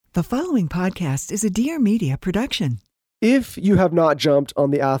The following podcast is a Dear Media production. If you have not jumped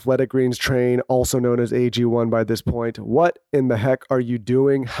on the Athletic Greens train, also known as AG1 by this point, what in the heck are you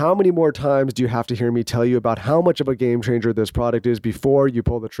doing? How many more times do you have to hear me tell you about how much of a game changer this product is before you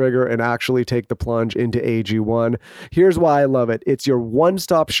pull the trigger and actually take the plunge into AG1? Here's why I love it. It's your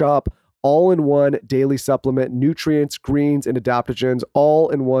one-stop shop, all-in-one daily supplement, nutrients, greens, and adaptogens, all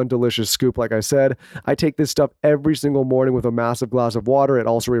in one delicious scoop. Like I said, I take this stuff every single morning with a massive glass of water. It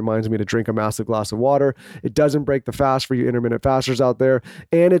also reminds me to drink a massive glass of water. It doesn't break the fast for you intermittent fasters out there,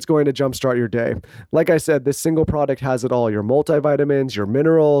 and it's going to jumpstart your day. Like I said, this single product has it all: your multivitamins, your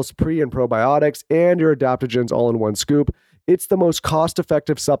minerals, pre and probiotics, and your adaptogens all in one scoop. It's the most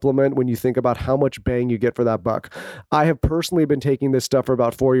cost-effective supplement when you think about how much bang you get for that buck. I have personally been taking this stuff for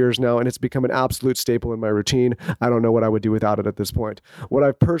about 4 years now, and it's become an absolute staple in my routine. I don't know what I would do without it at this point. What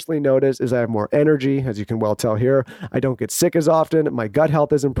I've personally noticed is I have more energy, as you can well tell here. I don't get sick as often, my gut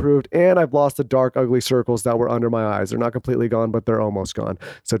health has improved, and I've lost the dark, ugly circles that were under my eyes. They're not completely gone, but they're almost gone.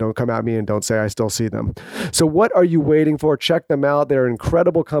 So don't come at me and don't say I still see them. So what are you waiting for? Check them out. They're an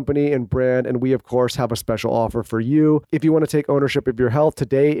incredible company and brand, and we, of course, have a special offer for you. If you want to take ownership of your health,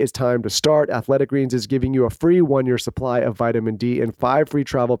 today is time to start. Athletic Greens is giving you a free 1-year supply of vitamin D and 5 free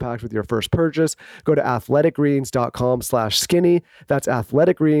travel packs with your first purchase. Go to athleticgreens.com/skinny. That's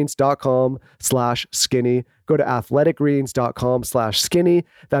athleticgreens.com/skinny. Go to athleticgreens.com/skinny.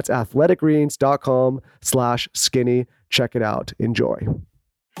 That's athleticgreens.com/skinny. Check it out. Enjoy.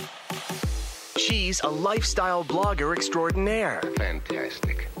 She's a lifestyle blogger extraordinaire.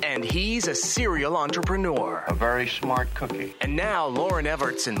 Fantastic. And he's a serial entrepreneur. A very smart cookie. And now Lauren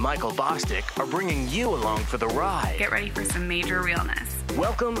Everts and Michael Bosstick are bringing you along for the ride. Get ready for some major realness.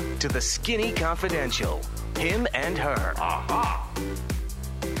 Welcome to the Skinny Confidential. Him and her. Aha!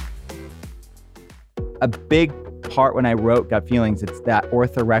 A big part when I wrote Gut Feelings, it's that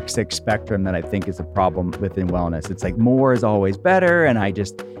orthorexic spectrum that I think is a problem within wellness. It's like more is always better, and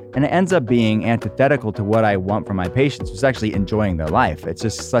it ends up being antithetical to what I want from my patients, which is actually enjoying their life. It's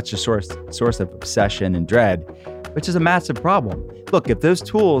just such a source of obsession and dread, which is a massive problem. Look, if those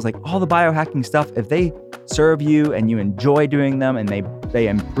tools, like all the biohacking stuff, if they serve you and you enjoy doing them and they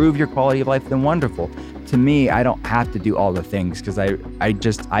improve your quality of life, then wonderful. To me, I don't have to do all the things because I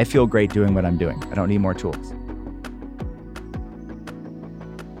feel great doing what I'm doing. I don't need more tools.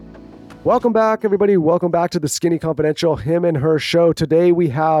 Welcome back, everybody. Welcome back to the Skinny Confidential, Him and Her show. Today we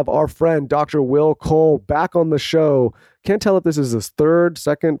have our friend, Dr. Will Cole, back on the show. Can't tell if this is his third,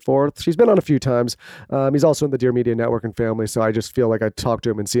 second, fourth. He's been on a few times. He's also in the Dear Media Network and family, so I just feel like I talk to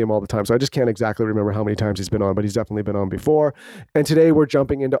him and see him all the time. So I just can't exactly remember how many times he's been on, but he's definitely been on before. And today we're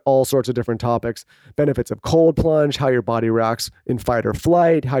jumping into all sorts of different topics: benefits of cold plunge, how your body reacts in fight or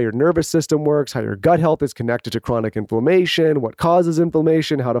flight, how your nervous system works, how your gut health is connected to chronic inflammation, what causes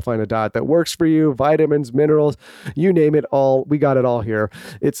inflammation, how to find a diet that works for you, vitamins, minerals, you name it all. We got it all here.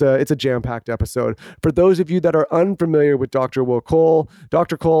 It's a jam-packed episode. For those of you that are unfamiliar with Dr. Will Cole,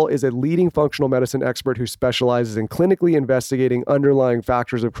 Dr. Cole is a leading functional medicine expert who specializes in clinically investigating underlying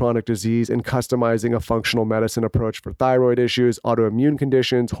factors of chronic disease and customizing a functional medicine approach for thyroid issues, autoimmune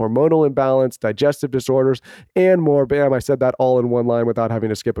conditions, hormonal imbalance, digestive disorders, and more. Bam, I said that all in one line without having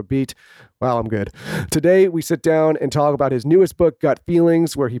to skip a beat. Wow, I'm good. Today, we sit down and talk about his newest book, Gut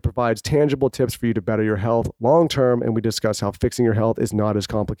Feelings, where he provides tangible tips for you to better your health long-term, and we discuss how fixing your health is not as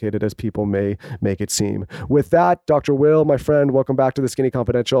complicated as people may make it seem. With that, Dr. Will, my friend, welcome back to the Skinny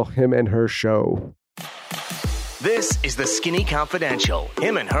Confidential, Him and Her show. This is the Skinny Confidential.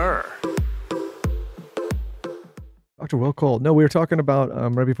 Him and Her. Dr. Will Cole. No, we were talking about,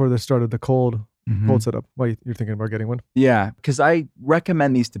 right before this started, the cold setup. Why, you're thinking about getting one? Yeah, because I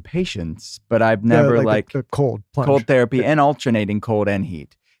recommend these to patients, but I've never the cold plunge. Cold therapy and alternating cold and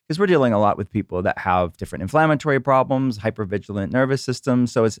heat. Because we're dealing a lot with people that have different inflammatory problems, hypervigilant nervous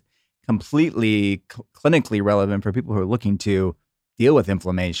systems. So it's completely clinically relevant for people who are looking to deal with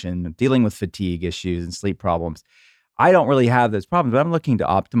inflammation, dealing with fatigue issues and sleep problems. I don't really have those problems, but I'm looking to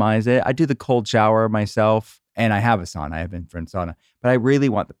optimize it. I do the cold shower myself, and I have a sauna. I have infrared sauna, but I really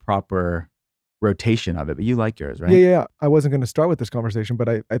want the proper rotation of it. But you like yours, right? Yeah. I wasn't going to start with this conversation, but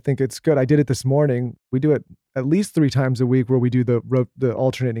I think it's good. I did it this morning. We do it at least 3 times a week where we do the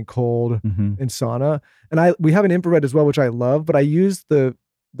alternating cold and sauna. And we have an infrared as well, which I love, but I use the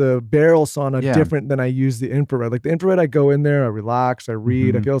barrel sauna different than I use the infrared. Like the infrared, I go in there, I relax, I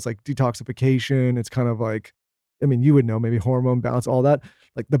read. I feel it's like detoxification. It's kind of like, I mean, you would know, maybe hormone balance, all that.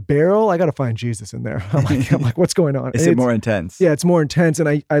 Like the barrel, I got to find Jesus in there. I'm like, what's going on? Is it more intense? Yeah, it's more intense. And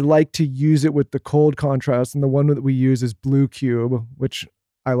I like to use it with the cold contrast. And the one that we use is Blue Cube, which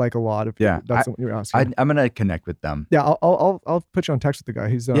I like a lot. If Yeah, that's what you're asking. I'm gonna connect with them. Yeah, I'll put you on text with the guy.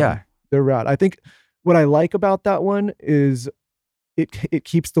 He's Yeah. they're rad. I think what I like about that one is it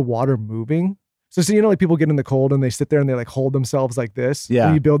keeps the water moving. So like people get in the cold and they sit there and they like hold themselves like this. Yeah.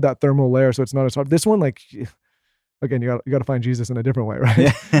 And you build that thermal layer so it's not as hard. This one, like, again, you got to find Jesus in a different way, right?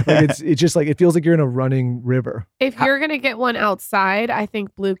 Yeah. Like it's just like it feels like you're in a running river. If you're gonna get one outside, I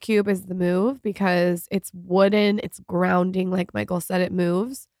think Blue Cube is the move because it's wooden, it's grounding, like Michael said, it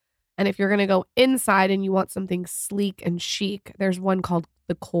moves. And if you're gonna go inside and you want something sleek and chic, there's one called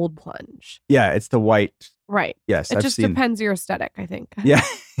the Cold Plunge. Yeah, it's the white. Right. Yes, It I've just seen. depends your aesthetic, I think. Yeah,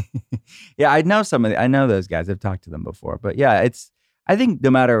 yeah. I know I know those guys. I've talked to them before. But yeah, I think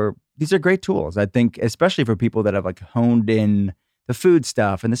no matter, these are great tools. I think especially for people that have like honed in the food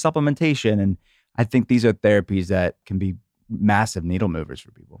stuff and the supplementation, and I think these are therapies that can be massive needle movers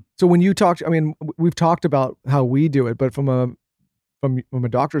for people. So when you talk, I mean, we've talked about how we do it, but from a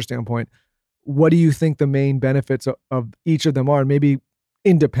doctor's standpoint, what do you think the main benefits of each of them are? Maybe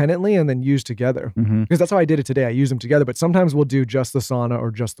independently and then used together, because that's how I did it today. I use them together, but sometimes we'll do just the sauna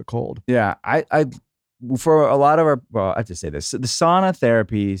or just the cold. Yeah, I for a lot of our, well, I have to say this, the sauna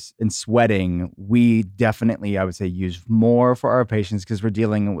therapies and sweating, we definitely, I would say, use more for our patients because we're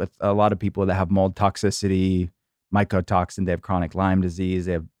dealing with a lot of people that have mold toxicity, mycotoxin, they have chronic Lyme disease,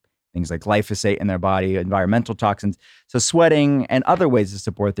 they have things like glyphosate in their body, environmental toxins. So sweating and other ways to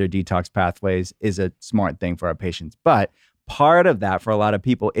support their detox pathways is a smart thing for our patients. But part of that for a lot of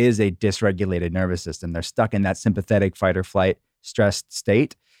people is a dysregulated nervous system. They're stuck in that sympathetic fight or flight stressed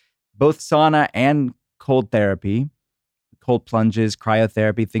state. Both sauna and cold therapy, cold plunges,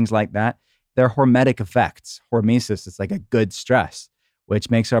 cryotherapy, things like that, they're hormetic effects. Hormesis is like a good stress,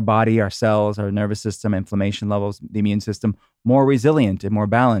 which makes our body, our cells, our nervous system, inflammation levels, the immune system more resilient and more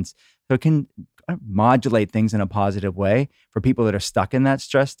balanced. So it can modulate things in a positive way for people that are stuck in that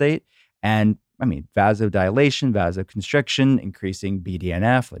stress state. And I mean, vasodilation, vasoconstriction, increasing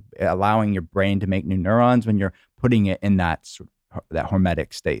BDNF, like allowing your brain to make new neurons when you're putting it in that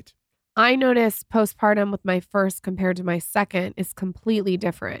hormetic state. I noticed postpartum with my first compared to my second is completely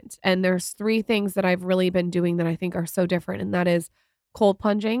different. And there's 3 things that I've really been doing that I think are so different. And that is cold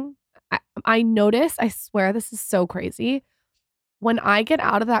plunging. I notice, I swear this is so crazy. When I get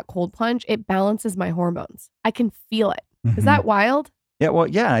out of that cold plunge, it balances my hormones. I can feel it. Is that wild? Yeah, well,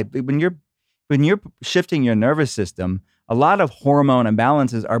 yeah. When you're shifting your nervous system, a lot of hormone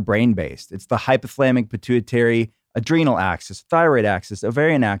imbalances are brain-based. It's the hypothalamic pituitary adrenal axis, thyroid axis,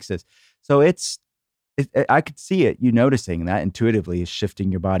 ovarian axis. So I could see it, you noticing that intuitively is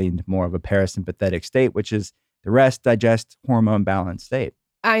shifting your body into more of a parasympathetic state, which is the rest, digest, hormone balance state.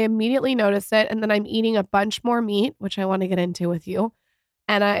 I immediately notice it. And then I'm eating a bunch more meat, which I want to get into with you.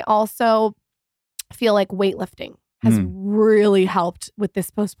 And I also feel like weightlifting has really helped with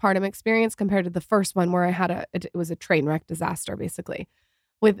this postpartum experience compared to the first one where I had it was a train wreck disaster, basically,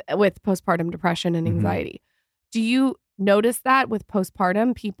 with postpartum depression and anxiety. Do you notice that with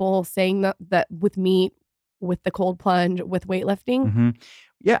postpartum, people saying that with meat, with the cold plunge, with weightlifting?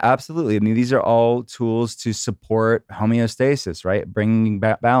 Yeah, absolutely. I mean, these are all tools to support homeostasis, right? Bringing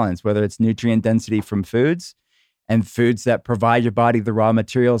back balance, whether it's nutrient density from foods and foods that provide your body the raw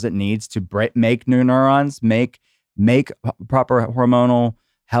materials it needs to make new neurons, make proper hormonal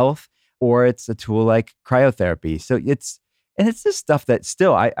health, or it's a tool like cryotherapy. So it's this stuff that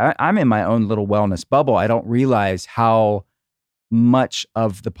still, I'm in my own little wellness bubble. I don't realize how much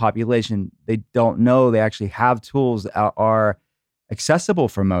of the population, they don't know they actually have tools that are accessible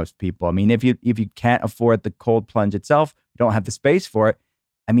for most people. I mean, if you can't afford the cold plunge itself, you don't have the space for it.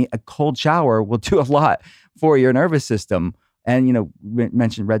 I mean, a cold shower will do a lot for your nervous system. And,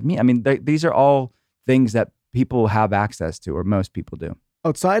 mentioned red meat. I mean, these are all things that people have access to, or most people do.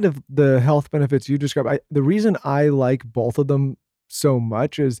 Outside of the health benefits you described, the reason I like both of them so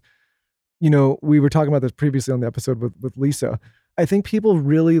much is, we were talking about this previously on the episode with Lisa. I think people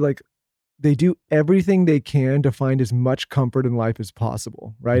really they do everything they can to find as much comfort in life as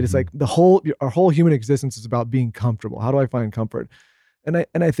possible, right? It's like our whole human existence is about being comfortable. How do I find comfort? And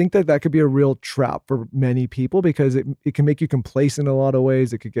I think that could be a real trap for many people because it can make you complacent in a lot of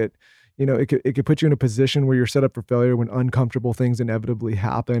ways. It could get, it could put you in a position where you're set up for failure when uncomfortable things inevitably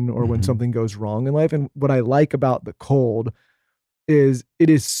happen or when something goes wrong in life. And what I like about the cold is it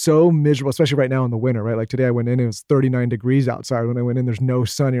is so miserable, especially right now in the winter, right? Like today I went in, it was 39 degrees outside. When I went in, there's no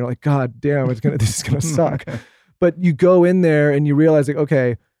sun. And you're like, God damn, this is going to suck. But you go in there and you realize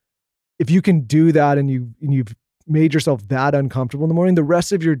okay, if you can do that and you've made yourself that uncomfortable in the morning, the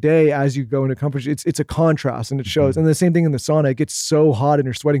rest of your day as you go into comfort, it's a contrast and it shows. And the same thing in the sauna, it gets so hot and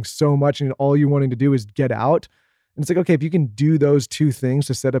you're sweating so much and all you're wanting to do is get out. And it's like, okay, if you can do those two things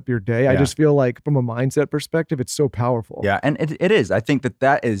to set up your day, I just feel like from a mindset perspective, it's so powerful. Yeah, and it is. I think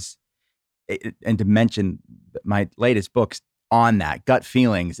that is, and to mention my latest books on that, gut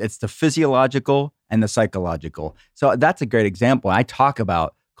feelings, it's the physiological and the psychological. So that's a great example. I talk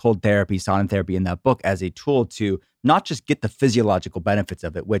about cold therapy, sauna therapy in that book as a tool to not just get the physiological benefits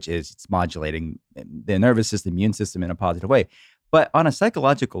of it, which is it's modulating the nervous system, immune system in a positive way, but on a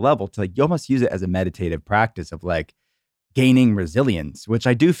psychological level, to like you almost use it as a meditative practice of like gaining resilience, which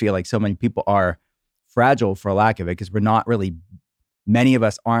I do feel like so many people are fragile for lack of it, because we're not really, many of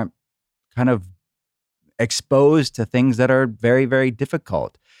us aren't kind of exposed to things that are very, very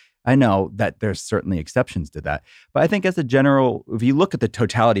difficult. I know that there's certainly exceptions to that, but I think as a general, if you look at the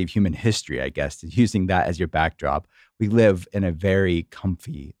totality of human history, I guess, using that as your backdrop, we live in a very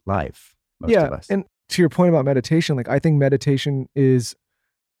comfy life, most of us. And to your point about meditation, like I think meditation is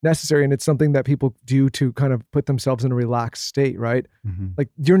necessary and it's something that people do to kind of put themselves in a relaxed state, right? Mm-hmm. Like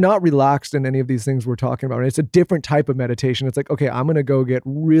you're not relaxed in any of these things we're talking about. Right? It's a different type of meditation. It's like, okay, I'm going to go get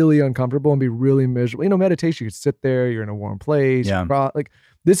really uncomfortable and be really miserable. You know, meditation, you sit there, you're in a warm place. Yeah. Like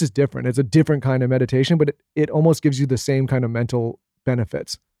this is different. It's a different kind of meditation, but it almost gives you the same kind of mental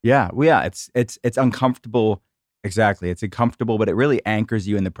benefits. Yeah. Well, yeah. It's uncomfortable. Exactly. It's uncomfortable, but it really anchors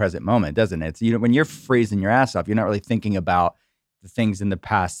you in the present moment, doesn't it? It's, you know, when you're freezing your ass off, you're not really thinking about the things in the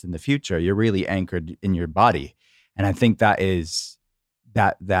past and the future. You're really anchored in your body. And I think that is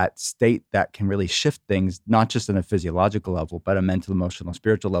that state that can really shift things, not just on a physiological level, but a mental, emotional,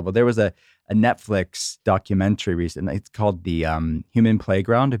 spiritual level. There was a Netflix documentary recently. It's called The Human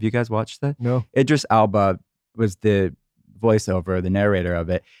Playground. Have you guys watched that? No. Idris Elba was the voiceover, the narrator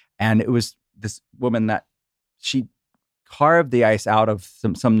of it. And it was this woman that she carved the ice out of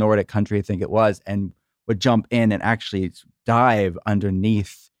some Nordic country, I think it was, and would jump in and actually dive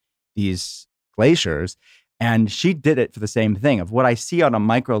underneath these glaciers. And she did it for the same thing of what I see on a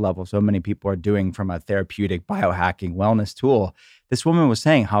micro level. So many people are doing from a therapeutic biohacking wellness tool. This woman was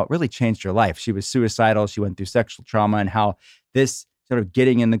saying how it really changed her life. She was suicidal. She went through sexual trauma, and how this sort of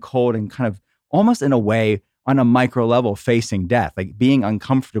getting in the cold and kind of almost in a way on a micro level facing death, like being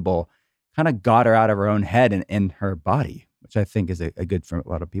uncomfortable, kind of got her out of her own head and in her body, which I think is a good for a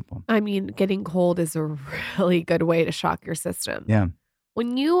lot of people. I mean, getting cold is a really good way to shock your system. Yeah.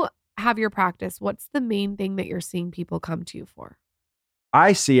 When you have your practice, what's the main thing that you're seeing people come to you for?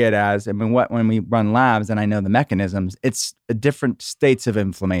 I see it as, I mean, when we run labs and I know the mechanisms, it's different states of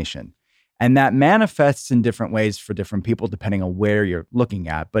inflammation. And that manifests in different ways for different people, depending on where you're looking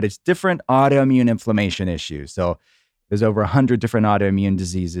at. But it's different autoimmune inflammation issues. So there's over 100 different autoimmune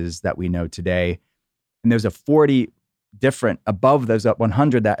diseases that we know today. And there's a 40 different above those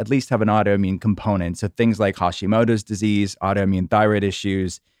 100 that at least have an autoimmune component. So things like Hashimoto's disease, autoimmune thyroid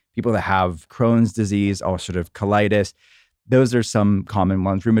issues, people that have Crohn's disease, ulcerative colitis. Those are some common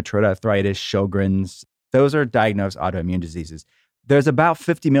ones. Rheumatoid arthritis, Sjogren's. Those are diagnosed autoimmune diseases. There's about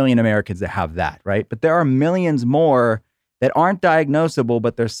 50 million Americans that have that, right? But there are millions more that aren't diagnosable,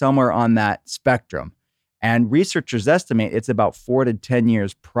 but they're somewhere on that spectrum. And researchers estimate it's about 4 to 10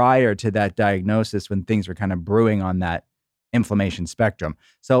 years prior to that diagnosis when things were kind of brewing on that inflammation spectrum.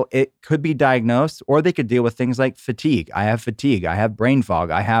 So it could be diagnosed, or they could deal with things like fatigue. I have fatigue. I have brain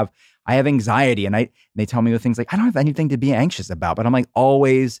fog. I have anxiety. And they tell me things like, I don't have anything to be anxious about, but I'm like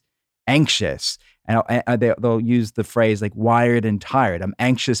always anxious. And they'll use the phrase like wired and tired. I'm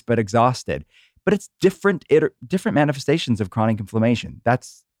anxious but exhausted. But it's different manifestations of chronic inflammation.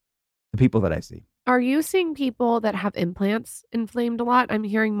 That's the people that I see. Are you seeing people that have implants inflamed a lot? I'm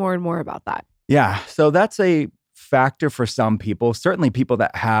hearing more and more about that. Yeah. So that's a factor for some people. Certainly people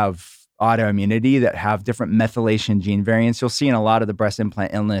that have autoimmunity, that have different methylation gene variants. You'll see in a lot of the breast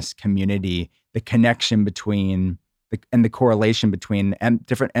implant illness community, the connection between and the correlation between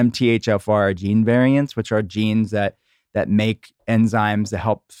different MTHFR gene variants, which are genes that make enzymes that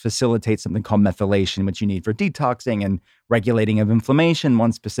help facilitate something called methylation, which you need for detoxing and regulating of inflammation,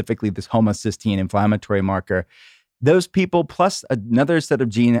 one specifically this homocysteine inflammatory marker. Those people, plus another set of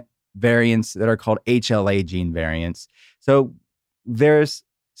gene variants that are called HLA gene variants. So there's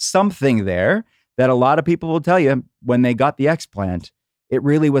something there that a lot of people will tell you when they got the explant, it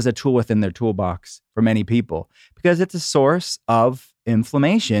really was a tool within their toolbox for many people because it's a source of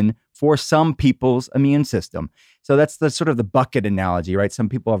inflammation for some people's immune system. So that's the sort of the bucket analogy, right? Some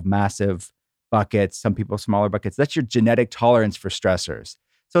people have massive buckets, some people have smaller buckets. That's your genetic tolerance for stressors.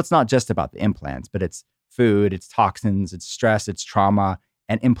 So it's not just about the implants, but it's food, it's toxins, it's stress, it's trauma,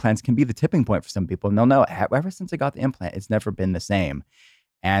 and implants can be the tipping point for some people. And they'll know ever since I got the implant, it's never been the same.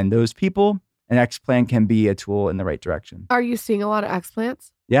 And those people, an explant can be a tool in the right direction. Are you seeing a lot of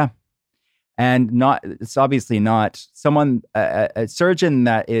explants? Yeah. And it's obviously not someone, a surgeon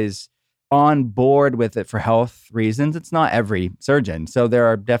that is on board with it for health reasons. It's not every surgeon. So there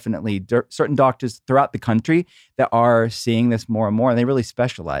are definitely certain doctors throughout the country that are seeing this more and more, and they really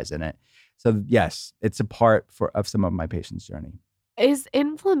specialize in it. So yes, it's a part of some of my patients' journey. Is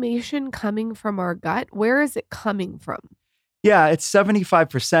inflammation coming from our gut? Where is it coming from? Yeah, it's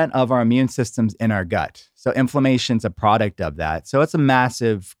 75% of our immune system's in our gut. So inflammation's a product of that. So it's a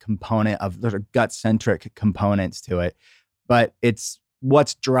massive component of the gut-centric components to it. But it's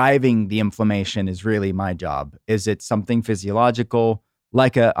what's driving the inflammation is really my job. Is it something physiological,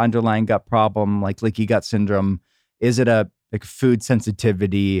 like an underlying gut problem, like leaky gut syndrome? Is it a food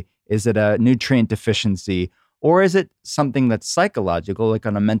sensitivity? Is it a nutrient deficiency? Or is it something that's psychological, like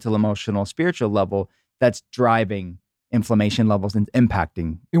on a mental, emotional, spiritual level, that's driving inflammation levels and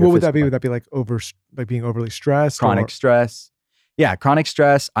impacting? And what would that be? Would that be like being overly stressed? Chronic stress. Yeah, chronic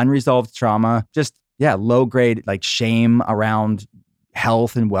stress, unresolved trauma, just, low grade, like shame around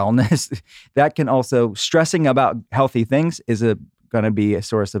health and wellness. That can also, stressing about healthy things is going to be a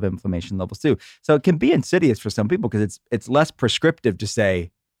source of inflammation levels too. So it can be insidious for some people because it's less prescriptive to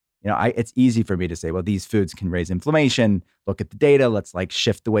say, it's easy for me to say, well, these foods can raise inflammation. Look at the data. Let's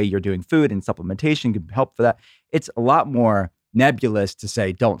shift the way you're doing food, and supplementation can help for that. It's a lot more nebulous to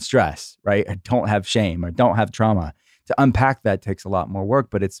say, don't stress, right? Or don't have shame or don't have trauma. To unpack that takes a lot more work,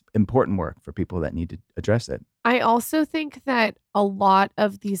 but it's important work for people that need to address it. I also think that a lot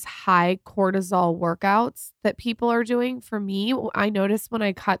of these high cortisol workouts that people are doing, for me, I noticed when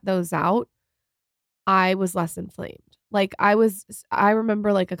I cut those out, I was less inflamed. I remember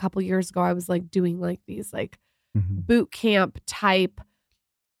a couple years ago, I was doing these boot camp type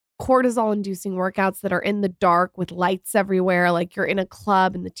cortisol inducing workouts that are in the dark with lights everywhere. Like you're in a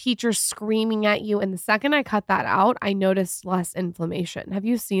club and the teacher's screaming at you. And the second I cut that out, I noticed less inflammation. Have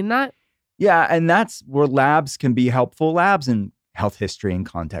you seen that? Yeah. And that's where labs can be helpful, labs and health history and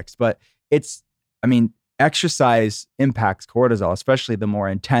context. But exercise impacts cortisol, especially the more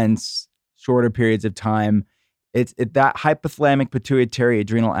intense, shorter periods of time. It's that hypothalamic pituitary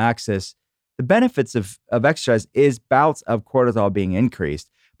adrenal axis. The benefits of exercise is bouts of cortisol being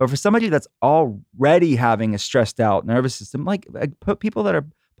increased. But for somebody that's already having a stressed out nervous system, like people that are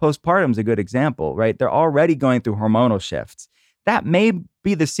postpartum is a good example, right? They're already going through hormonal shifts. That may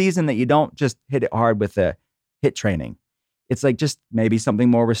be the season that you don't just hit it hard with the HIIT training. It's just maybe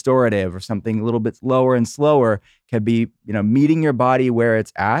something more restorative or something a little bit lower and slower can be, meeting your body where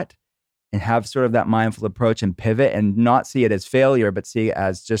it's at, and have sort of that mindful approach and pivot and not see it as failure, but see it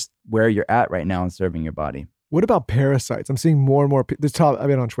as just where you're at right now and serving your body. What about parasites? I'm seeing more and more this topic. I've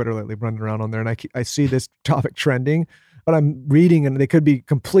been on Twitter lately, running around on there, and I see this topic trending, but I'm reading, and they could be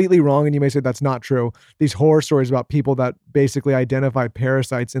completely wrong, and you may say that's not true. These horror stories about people that basically identify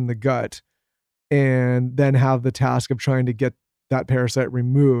parasites in the gut and then have the task of trying to get that parasite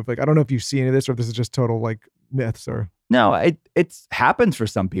removed. I don't know if you see any of this, or if this is just total myths or... No, it happens for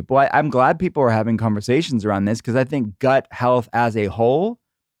some people. I'm glad people are having conversations around this because I think gut health as a whole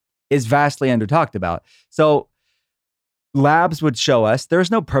is vastly under talked about. So labs would show us,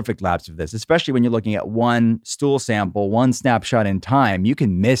 there's no perfect labs for this, especially when you're looking at one stool sample, one snapshot in time. You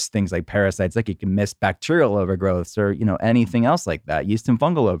can miss things like parasites, like you can miss bacterial overgrowths or, anything else like that, yeast and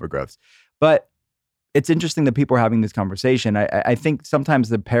fungal overgrowths. But it's interesting that people are having this conversation. I think sometimes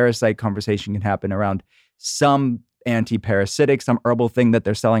the parasite conversation can happen around some anti-parasitic, some herbal thing that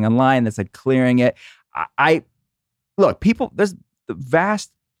they're selling online that's clearing it. There's the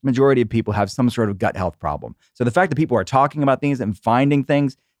vast majority of people have some sort of gut health problem. So the fact that people are talking about things and finding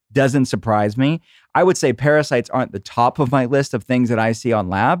things doesn't surprise me. I would say parasites aren't the top of my list of things that I see on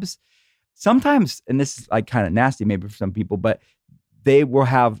labs. Sometimes, and this is kind of nasty maybe for some people, but they will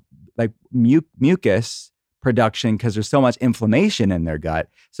have mucus production because there's so much inflammation in their gut.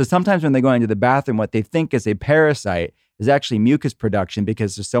 So sometimes when they go into the bathroom, what they think is a parasite is actually mucus production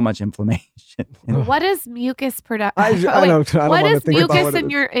because there's so much inflammation. What is mucus production? What does mucus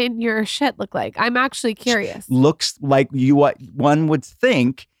in your shit look like? I'm actually curious. Looks like what one would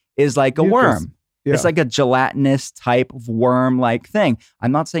think is like a worm. Yeah. It's like a gelatinous type of worm-like thing.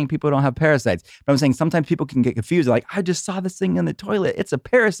 I'm not saying people don't have parasites, but I'm saying sometimes people can get confused. I just saw this thing in the toilet. It's a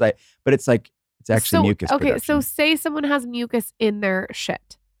parasite, but it's actually mucus production. Okay, so say someone has mucus in their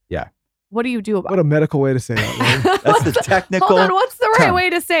shit. Yeah. What do you do about it? What a medical way to say that, right? That's the technical Hold on, what's the right way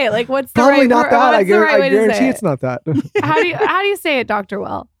to say it? What's the Probably right not that. I guarantee it? it's not that. How do you say it, Dr.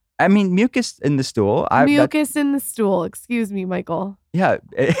 Well? Mucus in the stool. Mucus in the stool. Excuse me, Michael. Yeah.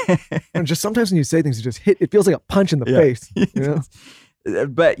 And just sometimes when you say things, it just hit. It feels like a punch in the face.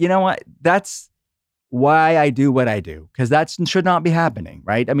 But you know what? That's why I do what I do, because that should not be happening,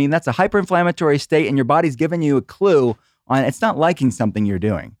 right? I mean, that's a hyperinflammatory state and your body's giving you a clue on it's not liking something you're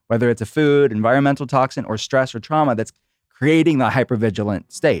doing, whether it's a food, environmental toxin, or stress or trauma that's creating the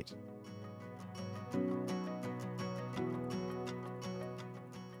hypervigilant state.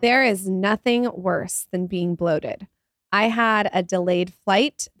 There is nothing worse than being bloated. I had a delayed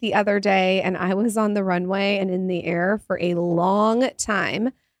flight the other day and I was on the runway and in the air for a long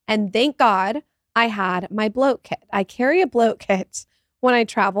time. And thank God I had my bloat kit. I carry a bloat kit when I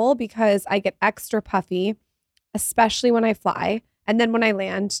travel because I get extra puffy, especially when I fly and then when I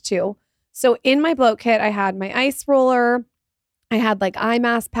land too. So in my bloat kit, I had my ice roller, I had like eye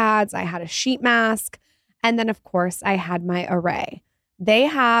mask pads, I had a sheet mask, and then of course I had my Array. They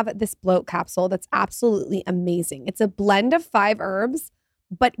have this bloat capsule that's absolutely amazing. It's a blend of 5 herbs,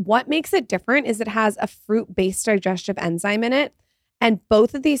 but what makes it different is it has a fruit-based digestive enzyme in it. And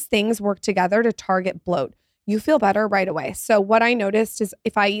both of these things work together to target bloat. You feel better right away. So what I noticed is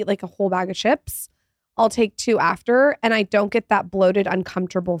if I eat like a whole bag of chips, I'll take 2 after and I don't get that bloated,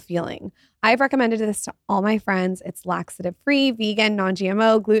 uncomfortable feeling. I've recommended this to all my friends. It's laxative-free, vegan,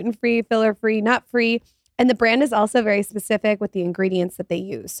 non-GMO, gluten-free, filler-free, nut-free. And the brand is also very specific with the ingredients that they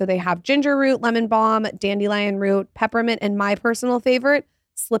use. So they have ginger root, lemon balm, dandelion root, peppermint, and my personal favorite,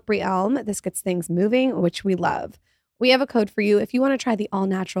 slippery elm. This gets things moving, which we love. We have a code for you. If you want to try the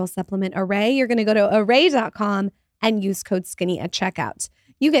all-natural supplement Array, you're going to go to array.com and use code SKINNY at checkout.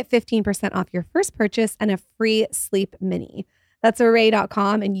 You get 15% off your first purchase and a free sleep mini. That's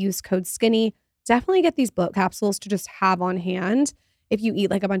array.com and use code SKINNY. Definitely get these bloat capsules to just have on hand. If you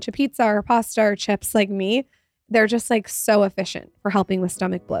eat like a bunch of pizza or pasta or chips like me, they're just like so efficient for helping with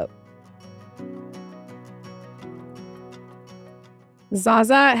stomach bloat.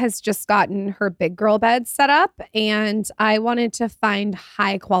 Zaza has just gotten her big girl bed set up and I wanted to find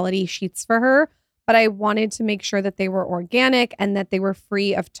high quality sheets for her, but I wanted to make sure that they were organic and that they were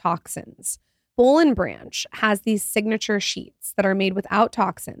free of toxins. Boll & Branch has these signature sheets that are made without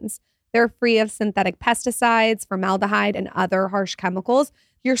toxins. They're free of synthetic pesticides, formaldehyde, and other harsh chemicals.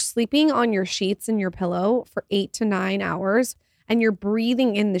 You're sleeping on your sheets and your pillow for 8 to 9 hours and you're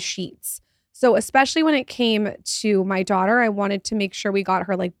breathing in the sheets. So especially when it came to my daughter, I wanted to make sure we got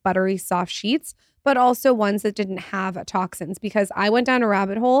her like buttery soft sheets, but also ones that didn't have toxins because I went down a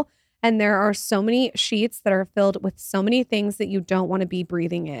rabbit hole and there are so many sheets that are filled with so many things that you don't want to be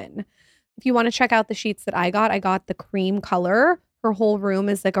breathing in. If you want to check out the sheets that I got the cream color. Her whole room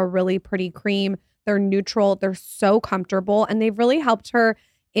is like a really pretty cream. They're neutral. They're so comfortable and they've really helped her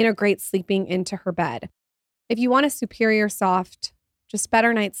integrate sleeping into her bed. If you want a superior soft, just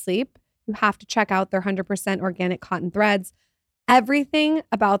better night's sleep, you have to check out their 100% organic cotton threads. Everything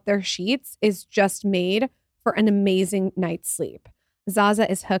about their sheets is just made for an amazing night's sleep. Zaza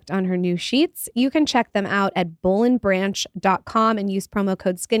is hooked on her new sheets. You can check them out at bollandbranch.com and use promo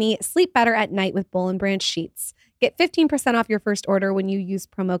code SKINNY. Sleep better at night with Boll & Branch sheets. Get 15% off your first order when you use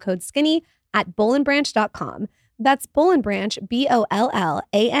promo code SKINNY at bollandbranch.com. That's Boll & Branch,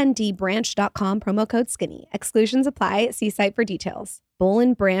 BOLLAND branch.com, promo code SKINNY. Exclusions apply. See site for details.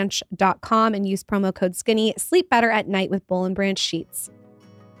 bollandbranch.com and use promo code SKINNY. Sleep better at night with Boll & Branch sheets.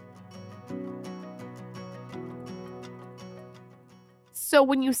 So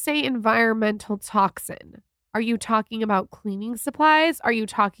when you say environmental toxin, are you talking about cleaning supplies? Are you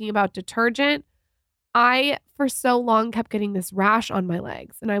talking about detergent? I, for so long, kept getting this rash on my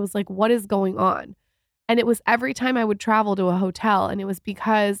legs. And I was like, what is going on? And it was every time I would travel to a hotel. And it was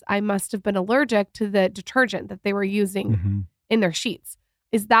because I must have been allergic to the detergent that they were using in their sheets.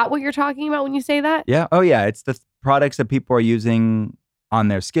 Is that what you're talking about when you say that? Yeah. Oh, yeah. It's the products that people are using on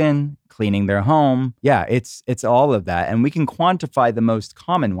their skin, cleaning their home. Yeah, it's all of that. And we can quantify the most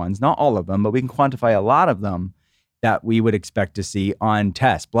common ones, not all of them, but we can quantify a lot of them that we would expect to see on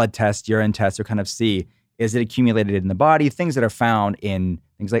tests, blood tests, urine tests, or kind of see, is it accumulated in the body? Things that are found in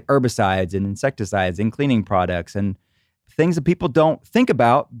things like herbicides and insecticides and cleaning products and things that people don't think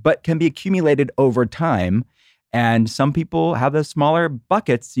about, but can be accumulated over time. And some people have those smaller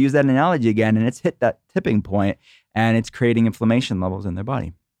buckets, to use that analogy again, and it's hit that tipping point and it's creating inflammation levels in their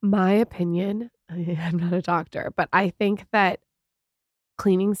body. My opinion, I'm not a doctor, but I think that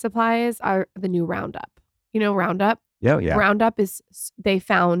cleaning supplies are the new Roundup. You know Roundup? Yeah. Roundup is, they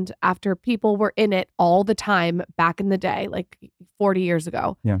found after people were in it all the time back in the day, like 40 years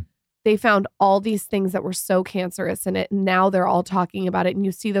ago. Yeah. They found all these things that were so cancerous in it. And now they're all talking about it. And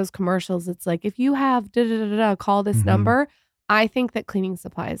you see those commercials. It's like, if you have call this number. I think that cleaning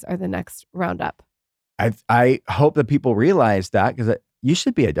supplies are the next Roundup. I hope that people realize that, because you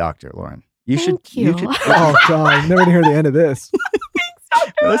should be a doctor, Lauren. You should. Oh God, I'm never gonna hear the end of this.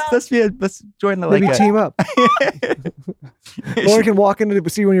 let's join the Maybe like team up. Or can walk into to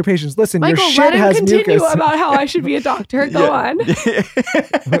see one of your patients. Listen, Michael, your shit let him has continue mucus. about how I should be a doctor. Go on.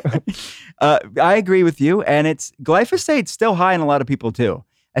 I agree with you, and it's glyphosate's still high in a lot of people too.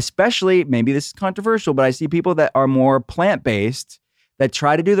 Especially, maybe this is controversial, but I see people that are more plant-based that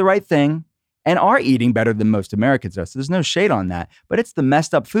try to do the right thing and are eating better than most Americans are. So there's no shade on that. But it's the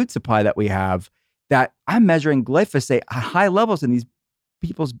messed up food supply that we have that I'm measuring glyphosate at high levels in these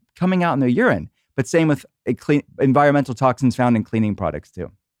people's coming out in their urine. But same with environmental toxins found in cleaning products too.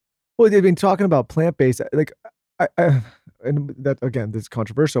 Well, they've been talking about plant-based, like, and that again, this is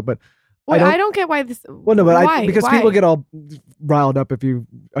controversial, but Well, I don't get why this. well, no, but why? because Why? people get all riled up if you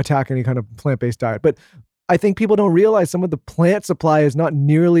attack any kind of plant-based diet. But I think people don't realize some of the plant supply is not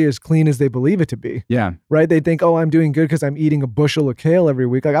nearly as clean as they believe it to be. Yeah. Right? They think, oh, I'm doing good because I'm eating a bushel of kale every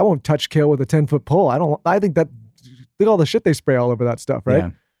week. Like, I won't touch kale with a 10-foot pole. I think that, look at all the shit they spray all over that stuff, right?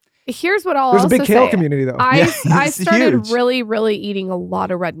 Yeah. Here's what I'll There's a also big kale say. community though. I it's started huge. really, really eating a lot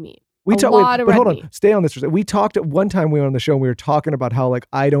of red meat. We a talked, lot of but red hold on, meat. stay on this for a second. We talked at one time we were on the show and we were talking about how, like,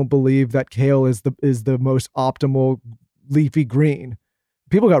 I don't believe that kale is the most optimal leafy green.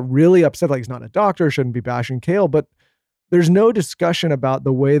 People got really upset, like, he's not a doctor, shouldn't be bashing kale, but there's no discussion about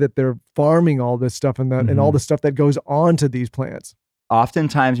the way that they're farming all this stuff and that and all the stuff that goes on to these plants.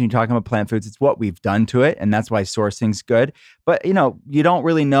 Oftentimes when you're talking about plant foods, it's what we've done to it, and that's why sourcing's good. But, you don't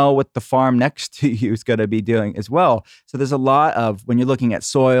really know what the farm next to you is going to be doing as well. So there's a lot of, when you're looking at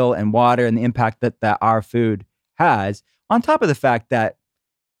soil and water and the impact that our food has, on top of the fact that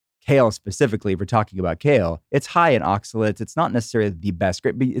kale specifically, if we're talking about kale, it's high in oxalates. It's not necessarily the best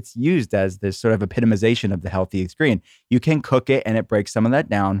green, but it's used as this sort of epitomization of the healthiest green. You can cook it and it breaks some of that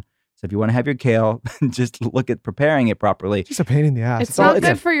down. So if you want to have your kale, just look at preparing it properly. It's just a pain in the ass. It's not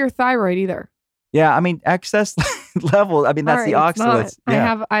good for your thyroid either. Yeah, I mean, excess level. I mean, that's the Sorry, it's not.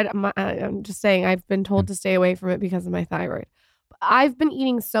 oxalates. Yeah. I'm just saying, I've been told to stay away from it because of my thyroid. I've been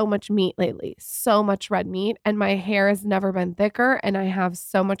eating so much meat lately, so much red meat, and my hair has never been thicker, and I have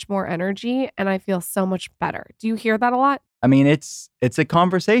so much more energy, and I feel so much better. Do you hear that a lot? I mean, it's a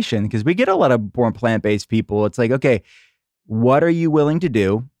conversation because we get a lot of more plant-based people. It's like, okay, what are you willing to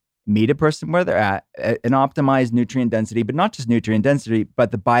do? Meet a person where they're at and optimize nutrient density, but not just nutrient density,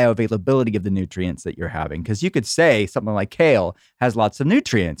 but the bioavailability of the nutrients that you're having. Because you could say something like kale has lots of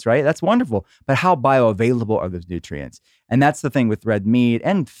nutrients, right? That's wonderful. But how bioavailable are those nutrients? And that's the thing with red meat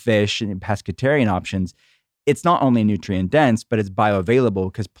and fish and pescatarian options. It's not only nutrient dense, but it's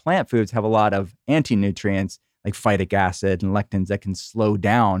bioavailable because plant foods have a lot of anti-nutrients like phytic acid and lectins that can slow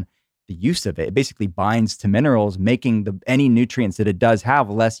down the use of it. It basically binds to minerals, making any nutrients that it does have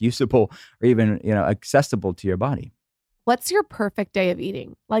less usable or even, accessible to your body. What's your perfect day of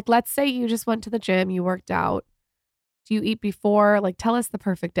eating? Like, let's say you just went to the gym, you worked out. Do you eat before? Like, tell us the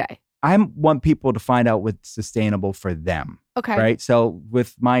perfect day. I want people to find out what's sustainable for them. Okay. Right. So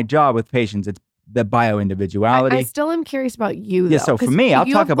with my job with patients, it's the bio-individuality. I still am curious about you, though. Yeah, so for 'cause me, I'll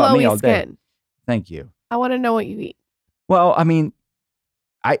you talk have about me glowy all day. skin. Thank you. I want to know what you eat. Well, I mean,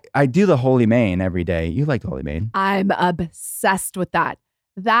 I do the Holy Main every day. You like the Holy Main? I'm obsessed with that.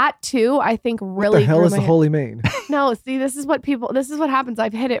 That too, I think really. What the hell grew is my the hair. Holy Main? No, see, this is what happens.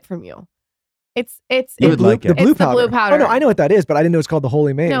 I've hid it from you. It's You would like it. The blue It's the powder. blue powder. Oh no, I know what that is, but I didn't know it's called the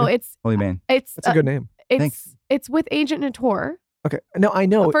Holy Main. no, Holy Main. it's That's a good name. Thanks. It's with Agent Nator. Okay, no, I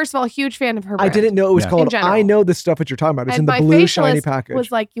know. First of all, huge fan of her. I brand. didn't know it was Yeah. In called. general. I know the stuff that you're talking about. It's And in the my blue shiny facialist package.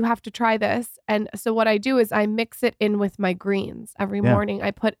 was like, you have to try this. And so what I do is I mix it in with my greens every Yeah. morning.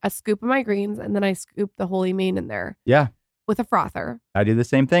 I put a scoop of my greens and then I scoop the Holy Main in there Yeah. with a frother. I do the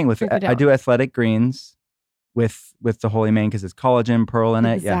same thing with, Drink it I down. do athletic greens with the Holy Main because it's collagen, pearl in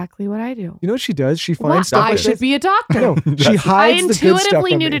it. Exactly what I do. You know what she does? She What? finds stuff. I like should this. be a doctor. No, she I hides the good stuff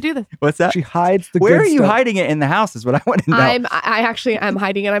intuitively from knew me. to do this. What's that? She hides the Where good are you stuff. hiding it in the house is what I want to know. I'm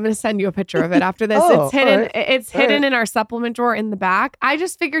hiding it. I'm going to send you a picture of it after this. Oh, It's hidden. all right. It's All hidden right. in our supplement drawer in the back. I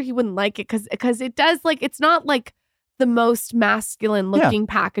just figured he wouldn't like it because it does it's not like the most masculine looking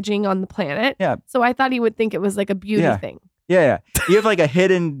packaging on the planet. Yeah. So I thought he would think it was like a beauty Yeah. thing. Yeah. You have like a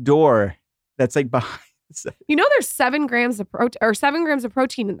hidden door that's like behind. You know, there's 7 grams of protein or 7 grams of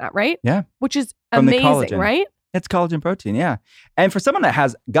protein in that, right? Yeah. Which is From the amazing, collagen. right? It's collagen protein, yeah. And for someone that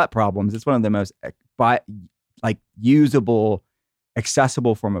has gut problems, it's one of the most usable,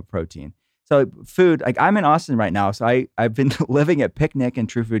 accessible form of protein. So food, like I'm in Austin right now, so I've been living at Picnic and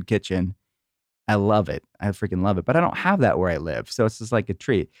True Food Kitchen. I love it. I freaking love it. But I don't have that where I live, so it's just like a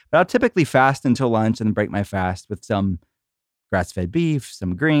treat. But I'll typically fast until lunch and then break my fast with some grass-fed beef,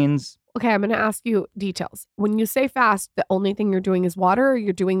 some greens. Okay, I'm going to ask you details. When you say fast, the only thing you're doing is water or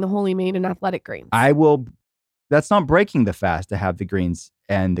you're doing the Holy Main and athletic greens? I will that's not breaking the fast to have the greens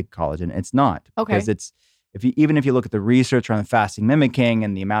and the collagen. It's not. Okay. Because even if you look at the research on fasting mimicking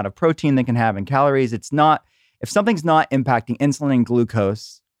and the amount of protein they can have and calories, it's not, if something's not impacting insulin and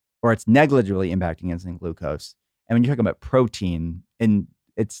glucose, or it's negligibly impacting insulin and glucose, and when you're talking about protein, and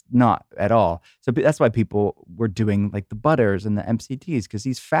it's not at all. So that's why people were doing like the butters and the MCTs, because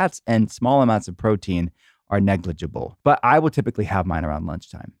these fats and small amounts of protein are negligible. But I will typically have mine around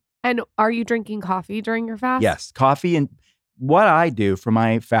lunchtime. And are you drinking coffee during your fast? Yes, coffee. And what I do for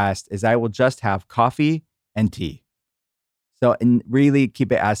my fast is I will just have coffee and tea. So, and really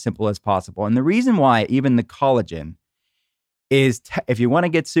keep it as simple as possible. And the reason why even the collagen is, if you want to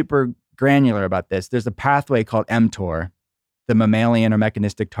get super granular about this, there's a pathway called mTOR, the mammalian or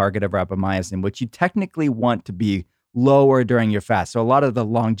mechanistic target of rapamycin, which you technically want to be lower during your fast. So a lot of the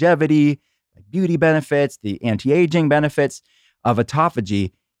longevity, like beauty benefits, the anti-aging benefits of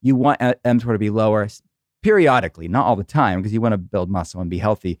autophagy, you want mTOR to be lower periodically, not all the time, because you want to build muscle and be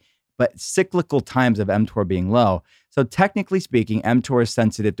healthy, but cyclical times of mTOR being low. So technically speaking, mTOR is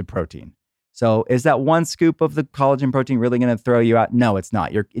sensitive to protein. So is that one scoop of the collagen protein really going to throw you out? No, it's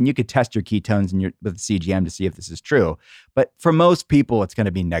not. And you could test your ketones with CGM to see if this is true. But for most people, it's going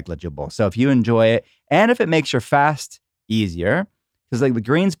to be negligible. So if you enjoy it, and if it makes your fast easier, because like the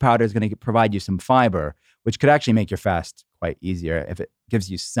greens powder is going to provide you some fiber, which could actually make your fast quite easier if it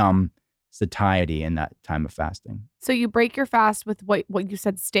gives you some satiety in that time of fasting. So you break your fast with what you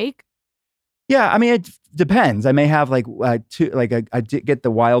said, steak? Yeah, I mean, it depends. I may have I get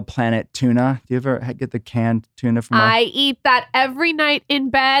the Wild Planet tuna. Do you ever get the canned tuna from? I eat that every night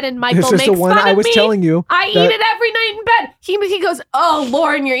in bed, and Michael This is makes the one fun I of was me. telling you. I eat it every night in bed. He goes, "Oh,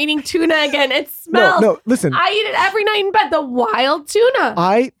 Lauren, you're eating tuna again. It smells." No, listen. I eat it every night in bed. The wild tuna.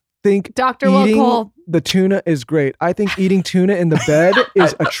 I think Dr. Will eating Cole. the tuna is great. I think eating tuna in the bed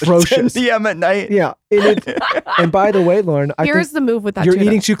is atrocious. 10 p.m. at night. Yeah. And by the way, Lauren, I Here's think the move with that you're tuna.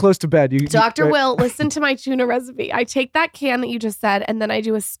 eating too close to bed. Dr. Will, listen to my tuna recipe. I take that can that you just said, and then I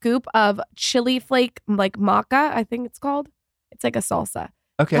do a scoop of chili flake, like maca, I think it's called. It's like a salsa.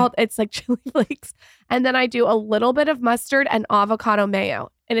 Okay. It's like chili flakes. And then I do a little bit of mustard and avocado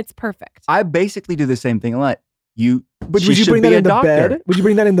mayo, and it's perfect. I basically do the same thing a lot. But would you bring that in the bed? Would you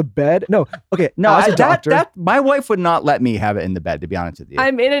bring that in the bed? No. Okay. No, as a doctor, that my wife would not let me have it in the bed, to be honest with you.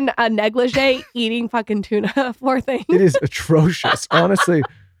 I'm in a negligee eating fucking tuna. Poor thing. it is atrocious. Honestly,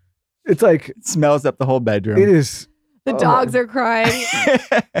 it's like It smells up the whole bedroom. it is. The dogs are crying.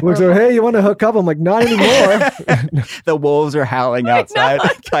 Looks like, hey, you want to hook up? I'm like, not anymore. The wolves are howling outside.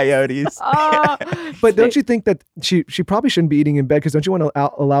 Coyotes. But don't you think that she probably shouldn't be eating in bed? Because don't you want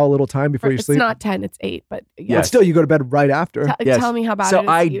to allow a little time before you It's sleep? not 10, it's 8. But yeah. But still, you go to bed right after. Yes. Tell me how bad So it is.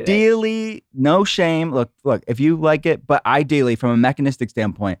 to eat it. ideally, no shame. Look, if you like it, but ideally, from a mechanistic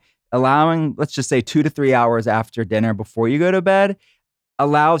standpoint, allowing, let's just say 2 to 3 hours after dinner before you go to bed,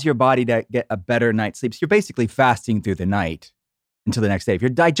 allows your body to get a better night's sleep. So you're basically fasting through the night until the next day. If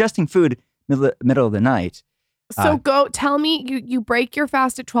you're digesting food middle of the night. So go tell me, you break your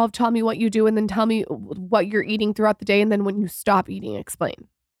fast at 12, tell me what you do, and then tell me what you're eating throughout the day. And then when you stop eating, explain.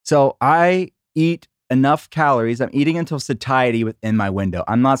 So I eat enough calories. I'm eating until satiety within my window.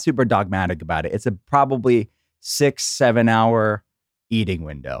 I'm not super dogmatic about it. It's a probably 6-7 hour eating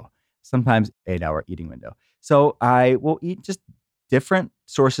window, sometimes 8-hour eating window. So I will eat just different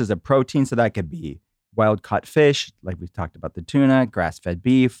sources of protein. So that could be wild caught fish, like we talked about the tuna, grass-fed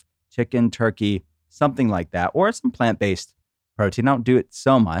beef, chicken, turkey, something like that, or some plant-based protein. I don't do it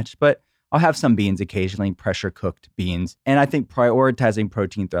so much, but I'll have some beans occasionally, pressure-cooked beans. And I think prioritizing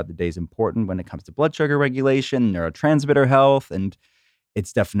protein throughout the day is important when it comes to blood sugar regulation, neurotransmitter health, and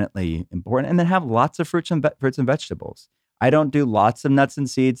it's definitely important. And then have lots of fruits and vegetables. I don't do lots of nuts and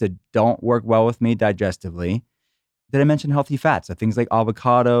seeds that don't work well with me digestively. Did I mention healthy fats? So things like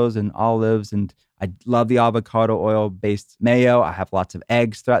avocados and olives, and I love the avocado oil-based mayo. I have lots of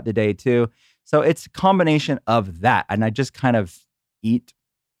eggs throughout the day too. So it's a combination of that. And I just kind of eat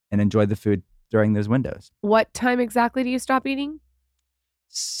and enjoy the food during those windows. What time exactly do you stop eating?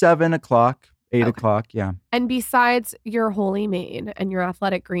 7 o'clock, 8 o'clock, yeah. And besides your Holy Maid and your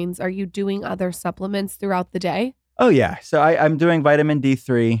Athletic Greens, are you doing other supplements throughout the day? Oh, yeah. So I'm doing vitamin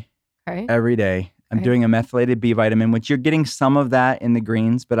D3 every day. I'm doing a methylated B vitamin, which you're getting some of that in the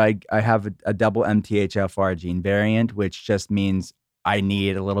greens, but I have a double MTHFR gene variant, which just means I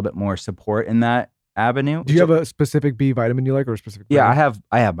need a little bit more support in that avenue. Do you have a specific B vitamin you like, or a specific? Yeah, vitamin?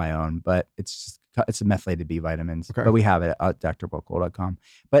 I have my own, but it's a methylated B vitamins. Okay. But we have it at drwillcole.com.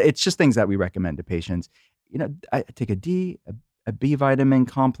 But it's just things that we recommend to patients. You know, I take a B vitamin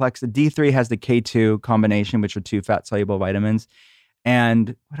complex. The D3 has the K2 combination, which are 2 fat soluble vitamins.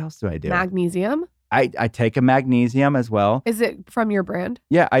 And what else do I do? Magnesium? I take a magnesium as well. Is it from your brand?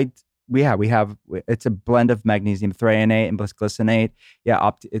 Yeah, we have it's a blend of magnesium threonate and glycinate.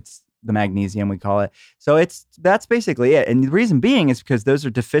 Yeah, it's the magnesium we call it. So that's basically it. And the reason being is because those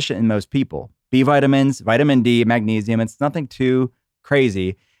are deficient in most people. B vitamins, vitamin D, magnesium. It's nothing too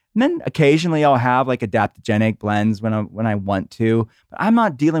crazy. And then occasionally I'll have like adaptogenic blends when I want to, but I'm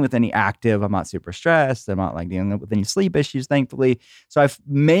not dealing with any active. I'm not super stressed. I'm not like dealing with any sleep issues, thankfully. So I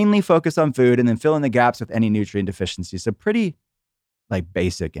mainly focus on food and then fill in the gaps with any nutrient deficiencies. So pretty like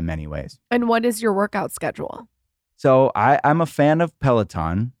basic in many ways. And what is your workout schedule? So I'm a fan of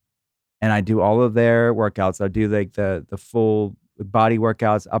Peloton, and I do all of their workouts. I do like the full body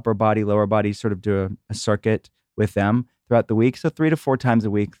workouts, upper body, lower body, sort of do a circuit with them throughout the week. So 3 to 4 times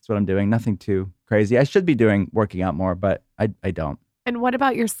a week. That's what I'm doing. Nothing too crazy. I should be working out more, but I don't. And what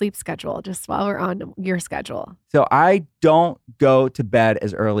about your sleep schedule? Just while we're on your schedule. So I don't go to bed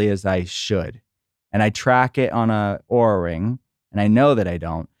as early as I should. And I track it on a Oura Ring. And I know that I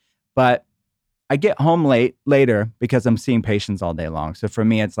don't. But I get home later because I'm seeing patients all day long. So for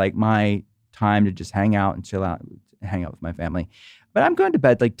me, it's like my time to just hang out and chill out, hang out with my family. But I'm going to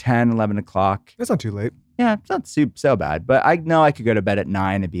bed like 10, 11 o'clock. That's not too late. Yeah, it's not so bad. But I know I could go to bed at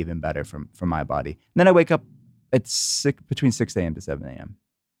 9 and be even better for my body. And then I wake up at between 6 a.m. to 7 a.m.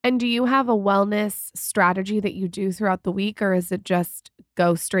 And do you have a wellness strategy that you do throughout the week, or is it just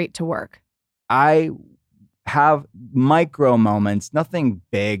go straight to work? I have micro moments, nothing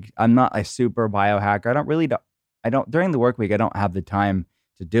big. I'm not a super biohacker. I don't during the work week, I don't have the time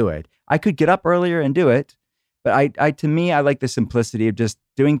to do it. I could get up earlier and do it, but to me, I like the simplicity of just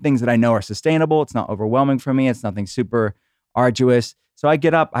doing things that I know are sustainable. It's not overwhelming for me. It's nothing super arduous. So I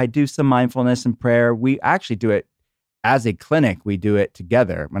get up, I do some mindfulness and prayer. We actually do it as a clinic. We do it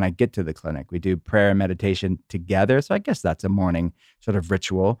together. When I get to the clinic, we do prayer and meditation together. So I guess that's a morning sort of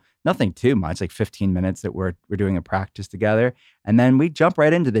ritual. Nothing too much, like 15 minutes that we're doing a practice together. And then we jump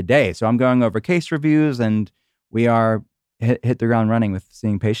right into the day. So I'm going over case reviews, and we are hit the ground running with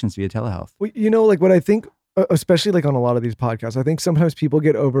seeing patients via telehealth. Well, like what I think, especially like on a lot of these podcasts, I think sometimes people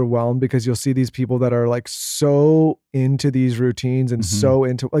get overwhelmed because you'll see these people that are like so into these routines and so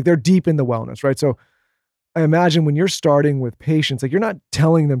into, like, they're deep in the wellness, right? So I imagine when you're starting with patients, like, you're not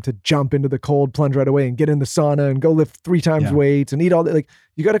telling them to jump into the cold plunge right away and get in the sauna and go lift 3 times weights and eat all that. Like,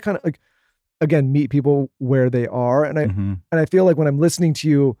 you got to kind of, like, again, meet people where they are. And I feel like when I'm listening to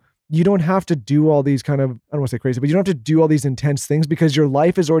you, you don't have to do all these kind of, I don't want to say crazy, but you don't have to do all these intense things because your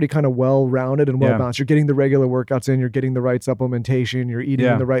life is already kind of well-rounded and well-balanced. You're getting the regular workouts in, you're getting the right supplementation, you're eating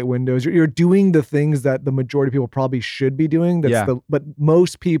in the right windows. You're doing the things that the majority of people probably should be doing. But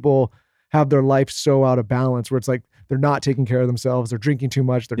most people have their life so out of balance where it's like they're not taking care of themselves, they're drinking too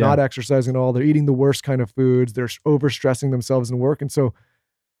much, they're not exercising at all, they're eating the worst kind of foods, they're overstressing themselves in work. And so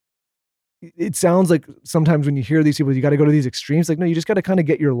it sounds like sometimes when you hear these people, you got to go to these extremes. Like, no, you just got to kind of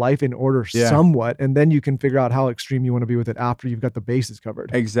get your life in order somewhat, and then you can figure out how extreme you want to be with it after you've got the bases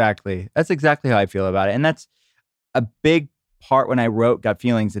covered. Exactly. That's exactly how I feel about it. And that's a big part when I wrote Gut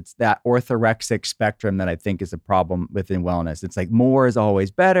Feelings. It's that orthorexic spectrum that I think is a problem within wellness. It's like more is always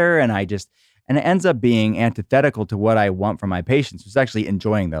better. And it ends up being antithetical to what I want from my patients, which is actually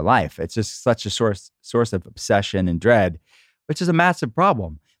enjoying their life. It's just such a source of obsession and dread, which is a massive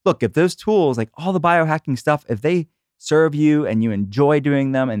problem. Look, if those tools, like all the biohacking stuff, if they serve you and you enjoy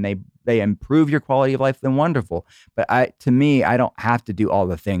doing them and they improve your quality of life, then wonderful. But to me, I don't have to do all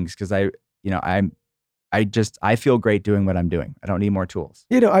the things because I feel great doing what I'm doing. I don't need more tools.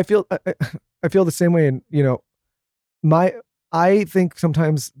 I feel the same way. And, I think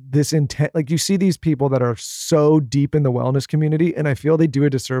sometimes this intent, like, you see these people that are so deep in the wellness community, and I feel they do a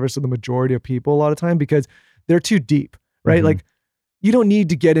disservice to the majority of people a lot of time because they're too deep, right? Mm-hmm. Like, you don't need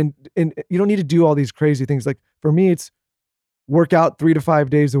to get in, you don't need to do all these crazy things. Like, for me, it's work out 3 to 5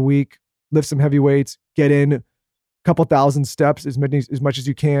 days a week, lift some heavy weights, get in a couple thousand steps, as much as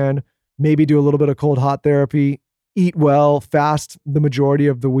you can, maybe do a little bit of cold hot therapy, eat well, fast the majority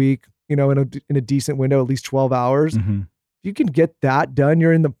of the week, in a decent window, at least 12 hours. Mm-hmm. If you can get that done,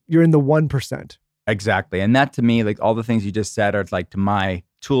 you're in the 1%. Exactly. And that, to me, like all the things you just said, are like to my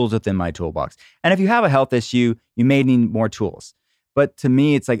tools within my toolbox. And if you have a health issue, you may need more tools. But to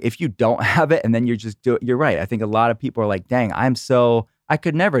me, it's like, if you don't have it and then you just do it, you're right. I think a lot of people are like, dang, I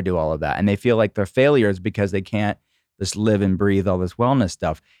could never do all of that. And they feel like they're failures because they can't just live and breathe all this wellness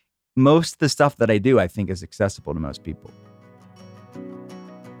stuff. Most of the stuff that I do, I think, is accessible to most people.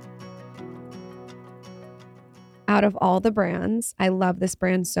 Out of all the brands, I love this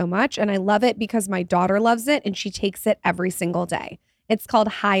brand so much. And I love it because my daughter loves it and she takes it every single day. It's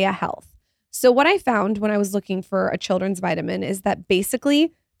called Hiya Health. So what I found when I was looking for a children's vitamin is that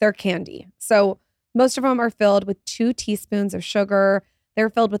basically they're candy. So Most of them are filled with 2 teaspoons of sugar. They're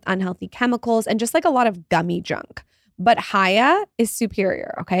filled with unhealthy chemicals and just like a lot of gummy junk. But Hiya is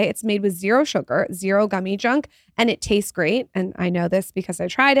superior, okay? It's made with 0 sugar, 0 gummy junk, and it tastes great. And I know this because I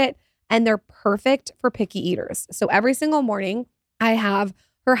tried it. And they're perfect for picky eaters. So every single morning, I have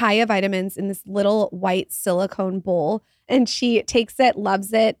her Hiya vitamins in this little white silicone bowl. And she takes it,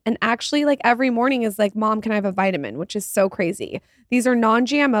 loves it. And actually, like every morning is like, Mom, can I have a vitamin? Which is so crazy. These are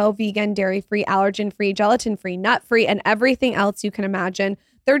non-GMO, vegan, dairy-free, allergen-free, gelatin-free, nut-free, and everything else you can imagine.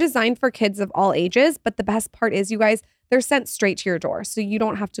 They're designed for kids of all ages. But the best part is, you guys, they're sent straight to your door. So you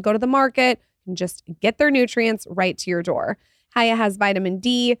don't have to go to the market. You can just get their nutrients right to your door. Hiya has vitamin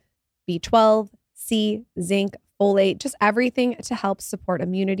D, B12, C, zinc, folate, just everything to help support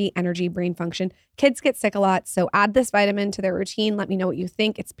immunity, energy, brain function. Kids get sick a lot, so add this vitamin to their routine. Let me know what you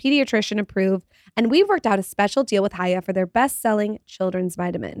think. It's pediatrician approved, and we've worked out a special deal with Hiya for their best-selling children's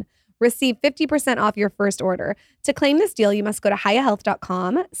vitamin. Receive 50% off your first order. To claim this deal, you must go to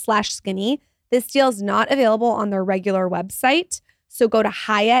hiyahealth.com/skinny. This deal is not available on their regular website. So go to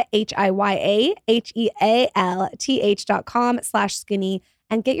Hiya, HIYAHEALTH.com/skinny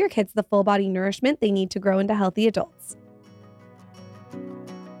and get your kids the full body nourishment they need to grow into healthy adults.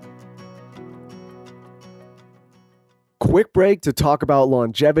 Quick break to talk about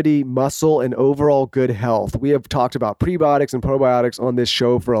longevity, muscle, and overall good health. We have talked about prebiotics and probiotics on this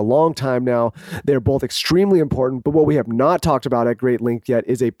show for a long time now. They're both extremely important, but what we have not talked about at great length yet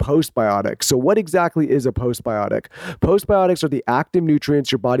is a postbiotic. So what exactly is a postbiotic? Postbiotics are the active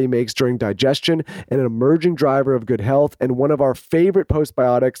nutrients your body makes during digestion and an emerging driver of good health. And one of our favorite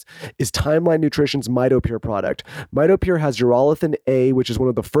postbiotics is Timeline Nutrition's MitoPure product. MitoPure has urolithin A, which is one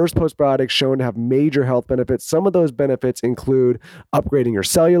of the first postbiotics shown to have major health benefits. Some of those benefits include upgrading your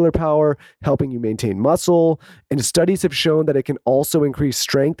cellular power, helping you maintain muscle, and studies have shown that it can also increase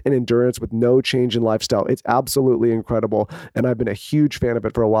strength and endurance with no change in lifestyle. It's absolutely incredible, and I've been a huge fan of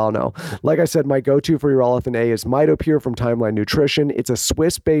it for a while now. Like I said, my go-to for urolithin A is MitoPure from Timeline Nutrition. It's a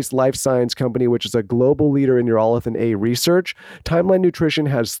Swiss-based life science company, which is a global leader in urolithin A research. Timeline Nutrition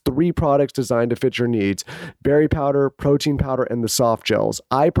has 3 products designed to fit your needs: berry powder, protein powder, and the soft gels.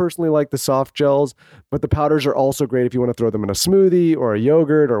 I personally like the soft gels, but the powders are also great if you want to throw them in a smoothie or a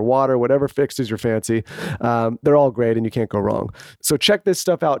yogurt or water, whatever fixes your fancy. They're all great and you can't go wrong. So check this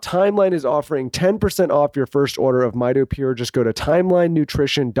stuff out. Timeline is offering 10% off your first order of MitoPure. Just go to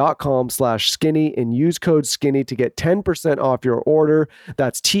timelinenutrition.com/skinny and use code skinny to get 10% off your order.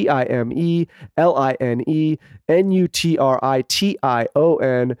 That's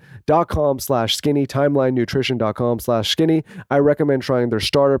TIMELINENUTRITION.com/skinny, timelinenutrition.com/skinny. I recommend trying their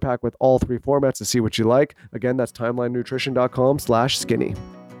starter pack with all 3 formats to see what you like. Again, that's timelinenutrition.com/skinny.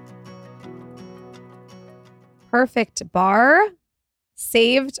 Perfect Bar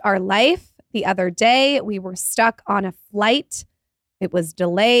saved our life the other day. We were stuck on a flight. It was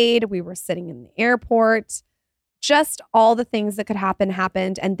delayed. We were sitting in the airport. Just all the things that could happen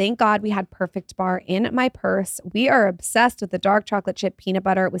happened. And thank God we had Perfect Bar in my purse. We are obsessed with the dark chocolate chip peanut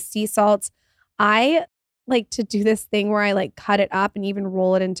butter with sea salt. I like to do this thing where I like cut it up and even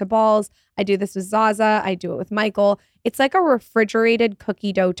roll it into balls. I do this with Zaza. I do it with Michael. It's like a refrigerated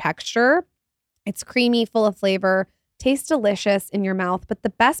cookie dough texture. It's creamy, full of flavor, tastes delicious in your mouth. But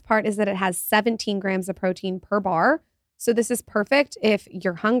the best part is that it has 17 grams of protein per bar. So this is perfect if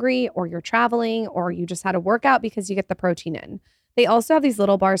you're hungry or you're traveling or you just had a workout because you get the protein in. They also have these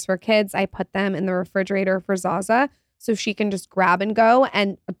little bars for kids. I put them in the refrigerator for Zaza so she can just grab and go.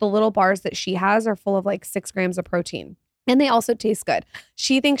 And the little bars that she has are full of like 6 grams of protein. And they also taste good.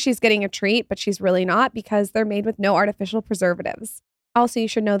 She thinks she's getting a treat, but she's really not because they're made with no artificial preservatives. Also, you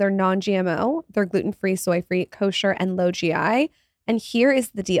should know they're non-GMO. They're gluten-free, soy-free, kosher, and low GI. And here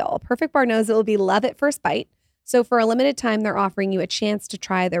is the deal. Perfect Bar knows it will be love at first bite. So for a limited time, they're offering you a chance to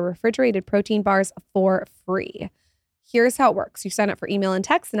try their refrigerated protein bars for free. Here's how it works. You sign up for email and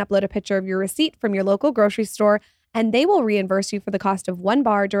text and upload a picture of your receipt from your local grocery store, and they will reimburse you for the cost of 1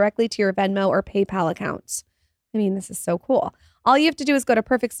 bar directly to your Venmo or PayPal account. I mean, this is so cool. All you have to do is go to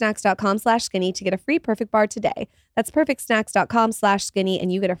perfectsnacks.com/skinny to get a free Perfect Bar today. That's perfectsnacks.com/skinny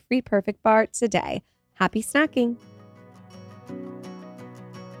and you get a free Perfect Bar today. Happy snacking.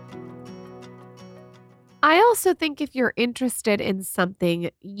 I also think if you're interested in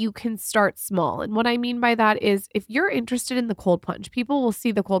something, you can start small. And what I mean by that is if you're interested in the cold plunge, people will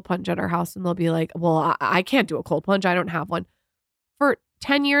see the cold plunge at our house and they'll be like, well, I can't do a cold plunge. I don't have one. For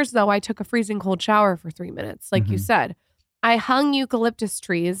 10 years, though, I took a freezing cold shower for 3 minutes. Like you said, I hung eucalyptus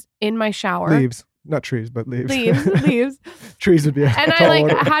trees in my shower. Leaves. Not trees, but leaves. Leaves. Trees would be. And I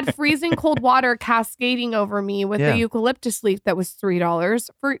like had freezing cold water cascading over me with a eucalyptus leaf that was $3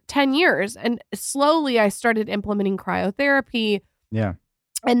 for 10 years. And slowly I started implementing cryotherapy. Yeah.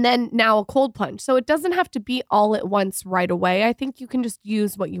 And then now a cold plunge. So it doesn't have to be all at once right away. I think you can just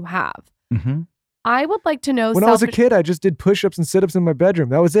use what you have. Mm-hmm. I would like to know. When I was a kid, I just did push-ups and sit-ups in my bedroom.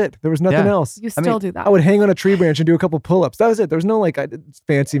 That was it. There was nothing else. You still do that. I would hang on a tree branch and do a couple pull-ups. That was it. There was no like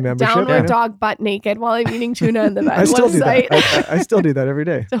fancy membership. Downward dog butt naked while I'm eating tuna in the bed. I still do that. I still do that every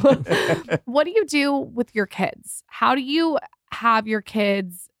day. What do you do with your kids? How do you have your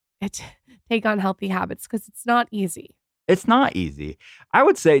kids take on healthy habits? Because it's not easy. It's not easy. I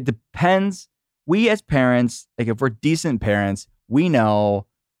would say it depends. We as parents, like if we're decent parents, we know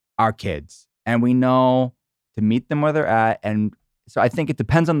our kids and we know to meet them where they're at. And so I think it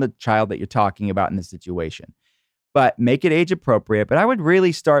depends on the child that you're talking about in the situation. But make it age appropriate. But I would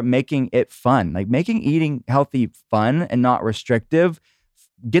really start making it fun, like making eating healthy fun and not restrictive.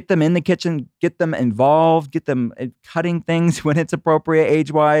 Get them in the kitchen, get them involved, get them cutting things when it's appropriate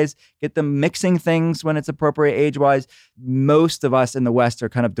age-wise, get them mixing things when it's appropriate age-wise. Most of us in the West are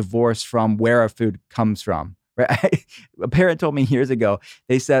kind of divorced from where our food comes from. Right? A parent told me years ago,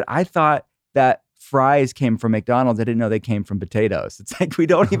 they said, I thought that fries came from McDonald's. I didn't know they came from potatoes. It's like we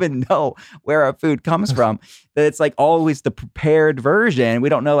don't even know where our food comes from. That it's like always the prepared version. We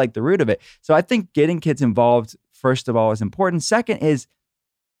don't know like the root of it. So I think getting kids involved, first of all, is important. Second is,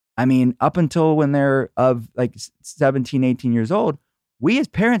 I mean, up until when they're of like 17, 18 years old, we as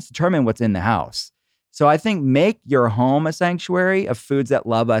parents determine what's in the house. So I think make your home a sanctuary of foods that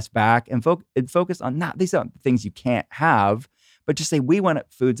love us back and focus on not these aren't things you can't have, but just say we want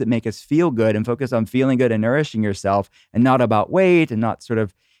foods that make us feel good and focus on feeling good and nourishing yourself and not about weight and not sort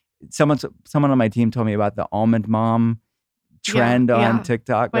of someone on my team told me about the almond mom trend on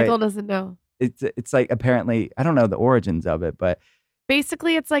TikTok. Michael right? doesn't know. It's like apparently, I don't know the origins of it, but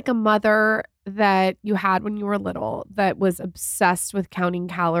basically, it's like a mother that you had when you were little that was obsessed with counting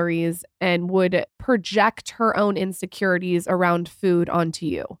calories and would project her own insecurities around food onto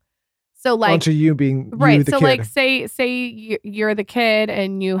you. So like onto you being right. You, the so kid. like say you're the kid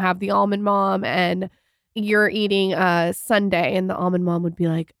and you have the almond mom and you're eating a sundae and the almond mom would be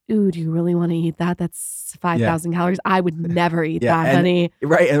like, ooh, do you really want to eat that? That's 5,000 calories. I would never eat that, honey.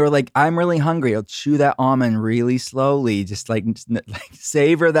 Right. And we're like, I'm really hungry. I'll chew that almond really slowly. Just like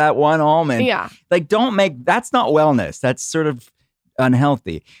savor that one almond. Yeah. Like that's not wellness. That's sort of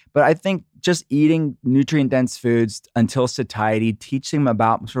unhealthy. But I think just eating nutrient-dense foods until satiety, teaching them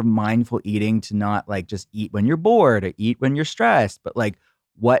about sort of mindful eating to not like just eat when you're bored or eat when you're stressed, but like,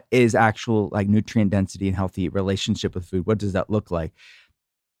 what is actual like nutrient density and healthy relationship with food? What does that look like?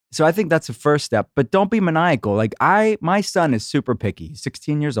 So I think that's the first step, but don't be maniacal. Like my son is super picky. He's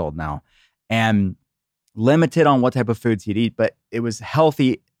 16 years old now and limited on what type of foods he'd eat, but it was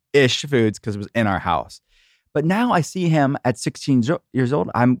healthy-ish foods because it was in our house. But now I see him at 16 years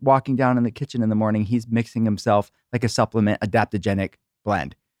old. I'm walking down in the kitchen in the morning. He's mixing himself like a supplement adaptogenic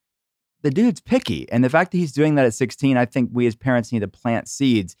blend. The dude's picky. And the fact that he's doing that at 16, I think we as parents need to plant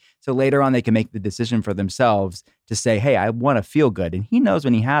seeds. So later on, they can make the decision for themselves to say, hey, I want to feel good. And he knows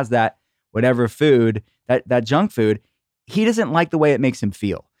when he has that, whatever food, that junk food, he doesn't like the way it makes him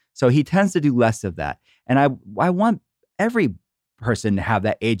feel. So he tends to do less of that. And I want every person to have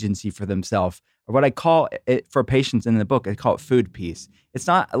that agency for themselves, or what I call it for patients in the book, I call it food peace. It's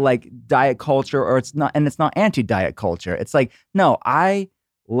not like diet culture or it's not anti-diet culture. It's like, no, I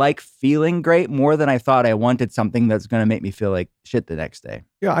like feeling great more than I thought I wanted something that's going to make me feel like shit the next day.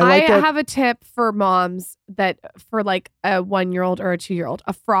 Yeah, I have a tip for moms that for like a 1-year-old or a 2-year-old,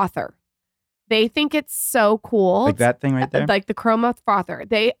 a frother. They think it's so cool. Like that thing right there? Like the Chroma frother.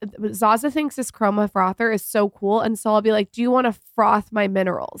 Zaza thinks this Chroma frother is so cool. And so I'll be like, do you want to froth my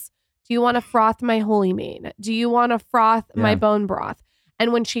minerals? Do you want to froth my holy mane? Do you want to froth my bone broth?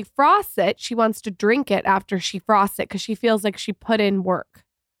 And when she froths it, she wants to drink it after she froths it because she feels like she put in work.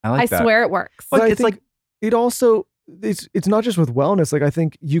 I swear it works. But it's like it also it's not just with wellness. Like I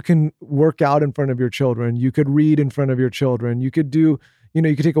think you can work out in front of your children. You could read in front of your children. You could do,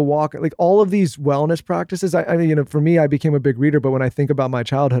 you could take a walk. Like all of these wellness practices. I mean, for me, I became a big reader. But when I think about my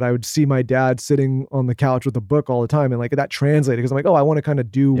childhood, I would see my dad sitting on the couch with a book all the time, and like that translated because I'm like, oh, I want to kind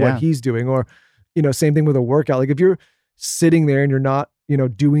of do what he's doing. Or, same thing with a workout. Like if you're sitting there and you're not,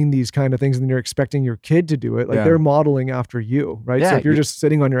 doing these kind of things and you're expecting your kid to do it, like they're modeling after you, right? So if you're just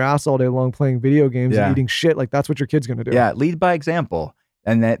sitting on your ass all day long playing video games and eating shit, like that's what your kid's going to do. Yeah, lead by example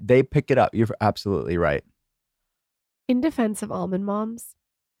and that they pick it up. You're absolutely right. In defense of almond moms,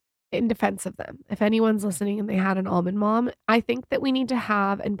 in defense of them, if anyone's listening and they had an almond mom, I think that we need to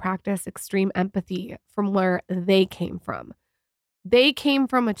have and practice extreme empathy from where they came from. They came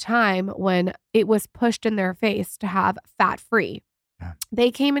from a time when it was pushed in their face to have fat-free. Yeah. They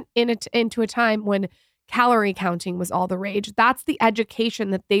came into a time when calorie counting was all the rage. That's the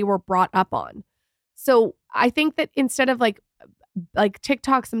education that they were brought up on. So I think that instead of like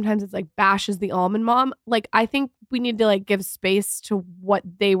TikTok, sometimes it's like bashes the almond mom. Like, I think we need to like give space to what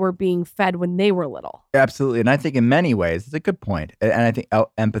they were being fed when they were little. Absolutely. And I think in many ways, it's a good point. And I think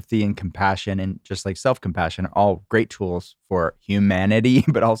empathy and compassion and just like self-compassion are all great tools for humanity,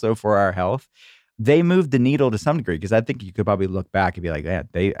 but also for our health. They moved the needle to some degree, because I think you could probably look back and be like, yeah,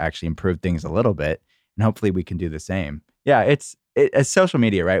 they actually improved things a little bit. And hopefully we can do the same. Yeah, it's social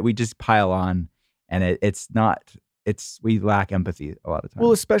media, right? We just pile on, and we lack empathy a lot of times.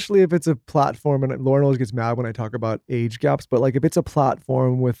 Well, especially if it's a platform, and Lauren always gets mad when I talk about age gaps, but like if it's a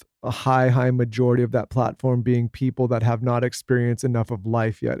platform with a high majority of that platform being people that have not experienced enough of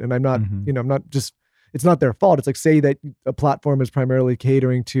life yet. And I'm not, I'm not just, it's not their fault. It's like, say that a platform is primarily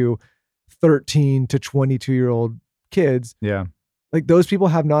catering to 13 to 22-year-old kids. Yeah. Like those people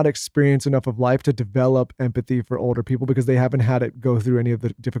have not experienced enough of life to develop empathy for older people because they haven't had it go through any of the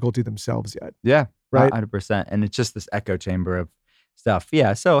difficulty themselves yet. Yeah, right. 100%. And it's just this echo chamber of stuff.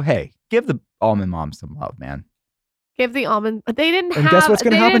 Yeah. So, hey, give the almond mom some love, man. Give the almond. They didn't have. And guess what's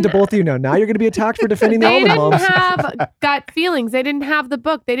going to happen to both of you now? Now you're going to be attacked for defending the almond moms. They didn't have gut feelings. They didn't have the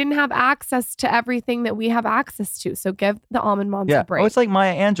book. They didn't have access to everything that we have access to. So give the almond moms a break. Oh, it's like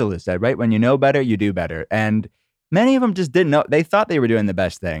Maya Angelou said, right? When you know better, you do better. And many of them just didn't know. They thought they were doing the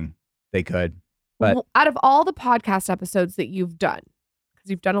best thing they could. But out of all the podcast episodes that you've done, because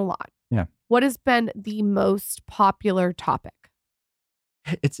you've done a lot, what has been the most popular topic?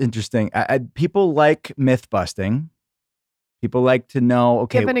 It's interesting. People like myth busting. People like to know,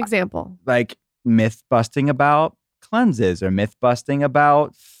 okay. Give an example. Like myth busting about cleanses, or myth busting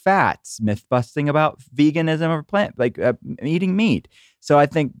about fats, myth busting about veganism or plant, like eating meat. So I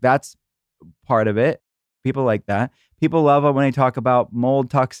think that's part of it. People like that. People love it when they talk about mold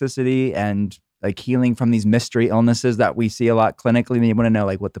toxicity and like healing from these mystery illnesses that we see a lot clinically. And you want to know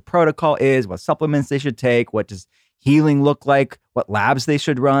like what the protocol is, what supplements they should take, what does healing look like, what labs they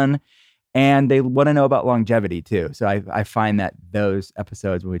should run. And they want to know about longevity too. So I find that those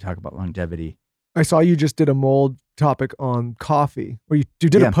episodes when we talk about longevity. I saw you just did a mold topic on coffee, or you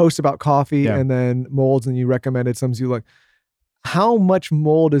did a post about coffee and then molds, and you recommended some. You like, how much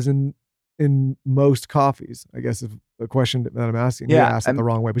mold is in most coffees, I guess is a question that I'm asking. Yeah, I asked it the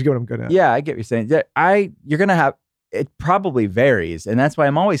wrong way, but you get what I'm good at. Yeah, I get what you're saying. You're going to have, it probably varies. And that's why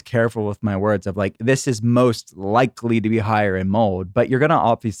I'm always careful with my words of like, this is most likely to be higher in mold, but you're going to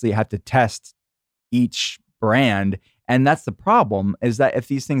obviously have to test each brand. And that's the problem, is that if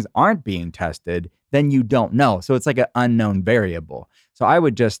these things aren't being tested, then you don't know. So it's like an unknown variable. So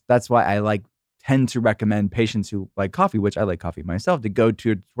that's why I tend to recommend patients who like coffee, which I like coffee myself, to go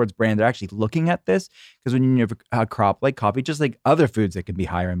towards brands that are actually looking at this. Because when you have a crop like coffee, just like other foods that can be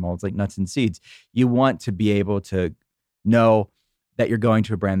higher in molds, like nuts and seeds, you want to be able to know that you're going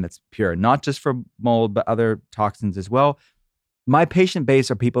to a brand that's pure, not just for mold, but other toxins as well. My patient base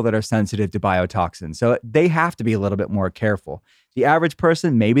are people that are sensitive to biotoxins. So they have to be a little bit more careful. The average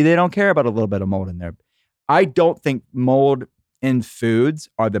person, maybe they don't care about a little bit of mold in there. I don't think mold in foods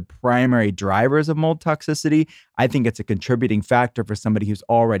are the primary drivers of mold toxicity. I think it's a contributing factor for somebody who's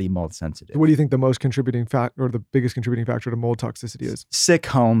already mold sensitive. What do you think the most contributing factor, or the biggest contributing factor to mold toxicity is? Sick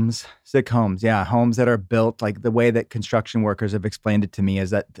homes. Yeah. Homes that are built, like the way that construction workers have explained it to me,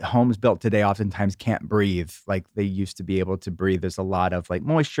 is that homes built today oftentimes can't breathe like they used to be able to breathe. There's a lot of like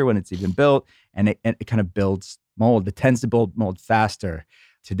moisture when it's even built, and it kind of builds mold. It tends to build mold faster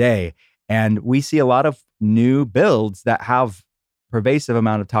today. And we see a lot of new builds that have pervasive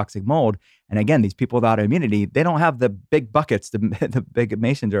amount of toxic mold. And again, these people without immunity, they don't have the big buckets, the big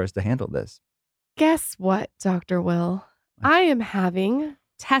mason jars to handle this. Guess what, Dr. Will? I am having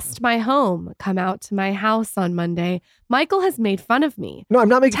Test My Home come out to my house on Monday. Michael has made fun of me. No, I'm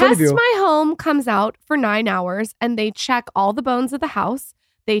not making fun of you. Test My Home comes out for 9 hours, and they check all the bones of the house.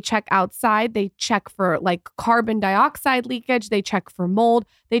 They check outside. They check for like carbon dioxide leakage. They check for mold.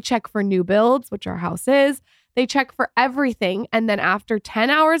 They check for new builds, which our house is. They check for everything. And then after 10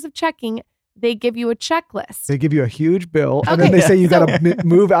 hours of checking, they give you a checklist. They give you a huge bill, and then they say you got to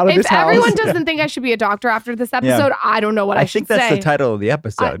move out of this house. If everyone doesn't think I should be a doctor after this episode, I don't know what I should say. I think that's the title of the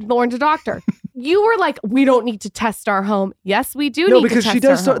episode. Lauren's a doctor. You were like, we don't need to test our home. Yes, we do need to test our home. No, because she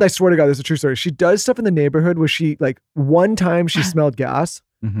does I swear to God, this is a true story. She does stuff in the neighborhood where she, like, one time she smelled gas,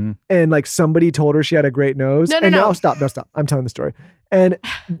 and like somebody told her she had a great nose. No. Stop. I'm telling the story. And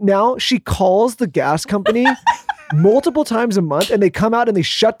now she calls the gas company multiple times a month, and they come out and they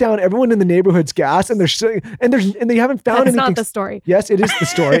shut down everyone in the neighborhood's gas, and they haven't found anything. That's not the story. Yes, it is the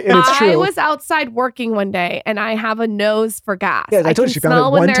story, and it's true. I was outside working one day, and I have a nose for gas. Yes, I told you she found it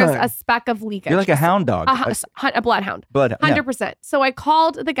smell one when there's time. a speck of leakage. You're like a hound dog. A bloodhound. 100%. So I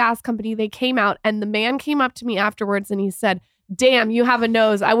called the gas company. They came out, and the man came up to me afterwards, and he said, "Damn, you have a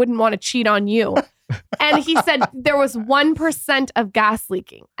nose. I wouldn't want to cheat on you." And he said there was 1% of gas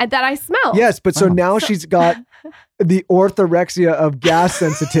leaking and that I smelled. Yes, but so now she's got the orthorexia of gas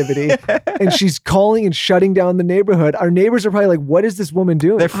sensitivity, and she's calling and shutting down the neighborhood. Our neighbors are probably like, "What is this woman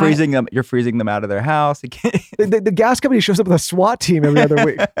doing?" They're freezing them. You're freezing them out of their house. The gas company shows up with a SWAT team every other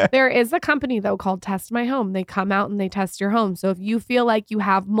week. There is a company, though, called Test My Home. They come out and they test your home. So if you feel like you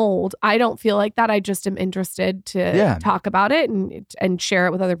have mold, I don't feel like that. I just am interested to talk about it and share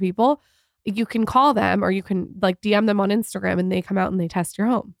it with other people. You can call them or you can like DM them on Instagram, and they come out and they test your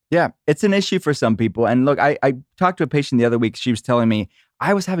home. Yeah, it's an issue for some people. And look, I talked to a patient the other week. She was telling me,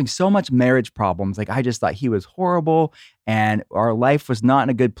 I was having so much marriage problems. Like, I just thought he was horrible and our life was not in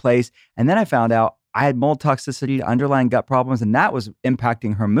a good place. And then I found out I had mold toxicity, underlying gut problems, and that was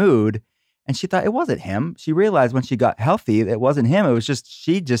impacting her mood. And she thought it wasn't him. She realized when she got healthy, it wasn't him. It was just,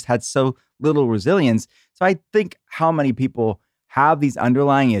 she just had so little resilience. So I think how many people have these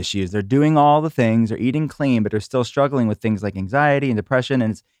underlying issues. They're doing all the things, they're eating clean, but they're still struggling with things like anxiety and depression.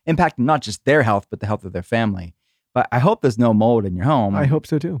 And it's impacting not just their health, but the health of their family. But I hope there's no mold in your home. I hope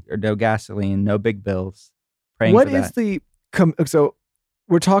so too. Or no gasoline, no big bills. Praying What for is that. so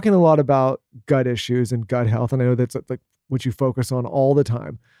we're talking a lot about gut issues and gut health, and I know that's like what you focus on all the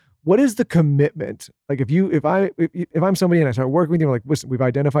time. What is the commitment? Like if I'm somebody and I start working with you, like, listen, we've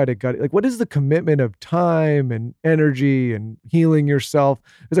identified a gut, like what is the commitment of time and energy and healing yourself?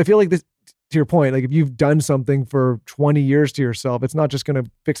 Because I feel like this, to your point, like if you've done something for 20 years to yourself, it's not just going to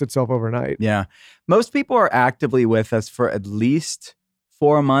fix itself overnight. Yeah. Most people are actively with us for at least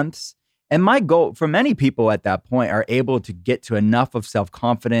 4 months. And my goal for many people at that point are able to get to enough of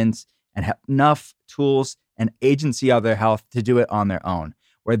self-confidence and have enough tools and agency of their health to do it on their own,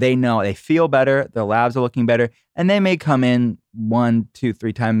 where they know they feel better, their labs are looking better, and they may come in 1, 2,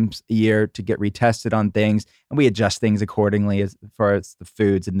 3 times a year to get retested on things, and we adjust things accordingly as far as the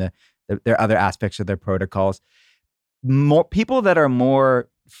foods and their other aspects of their protocols. More people that are more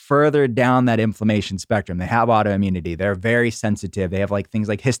further down that inflammation spectrum, they have autoimmunity, they're very sensitive, they have like things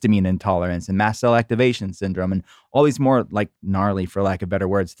like histamine intolerance and mast cell activation syndrome and all these more like gnarly, for lack of better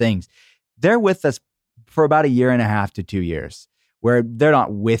words, things. They're with us for about 1.5 to 2 years. Where they're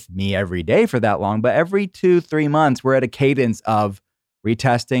not with me every day for that long, but every 2-3 months, we're at a cadence of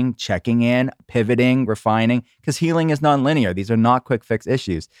retesting, checking in, pivoting, refining, because healing is nonlinear. These are not quick fix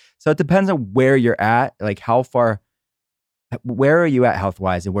issues. So it depends on where you're at, like where are you at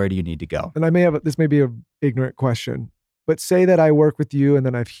health-wise and where do you need to go? And this may be an ignorant question, but say that I work with you and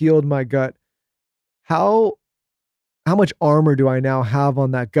then I've healed my gut. How much armor do I now have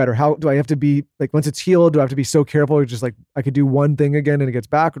on that gut? Or how do I have to be, like, once it's healed, do I have to be so careful or just like I could do one thing again and it gets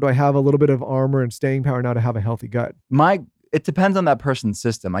back? Or do I have a little bit of armor and staying power now to have a healthy gut? It depends on that person's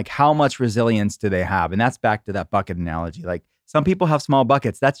system. Like, how much resilience do they have? And that's back to that bucket analogy. Like, some people have small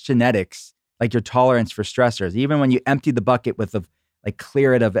buckets. That's genetics, like your tolerance for stressors. Even when you empty the bucket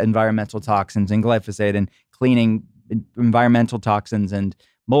clear it of environmental toxins and glyphosate and cleaning environmental toxins and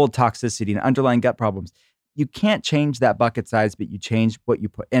mold toxicity and underlying gut problems, you can't change that bucket size, but you change what you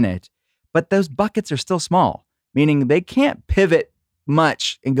put in it. But those buckets are still small, meaning they can't pivot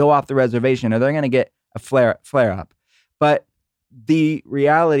much and go off the reservation or they're going to get a flare up. But the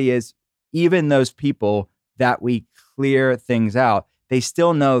reality is, even those people that we clear things out, they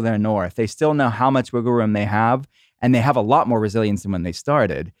still know their north. They still know how much wiggle room they have, and they have a lot more resilience than when they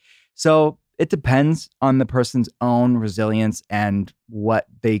started. So it depends on the person's own resilience and what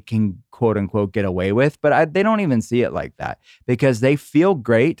they can, quote unquote, get away with. But they don't even see it like that because they feel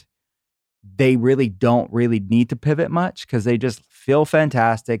great. They really don't need to pivot much because they just feel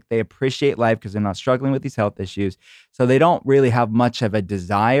fantastic. They appreciate life because they're not struggling with these health issues. So they don't really have much of a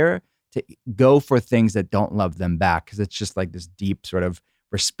desire to go for things that don't love them back because it's just like this deep sort of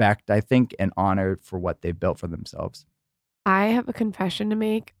respect, I think, and honor for what they've built for themselves. I have a confession to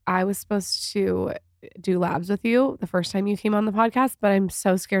make. I was supposed to do labs with you the first time you came on the podcast, but I'm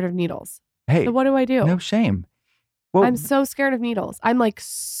so scared of needles. Hey, so what do I do? No shame. Well, I'm so scared of needles. I'm like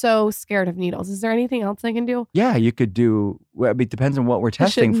so scared of needles. Is there anything else I can do? Yeah, you could do, it depends on what we're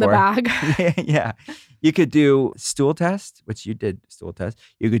testing shit in for. The bag. Yeah. You could do stool test, which you did stool test.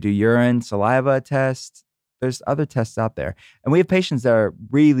 You could do urine, saliva test. There's other tests out there. And we have patients that are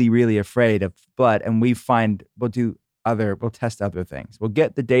really, really afraid of blood. And we'll do test other things. We'll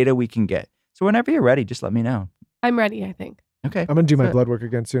get the data we can get. So whenever you're ready, just let me know. I'm ready, I think. Okay. I'm gonna do my So- blood work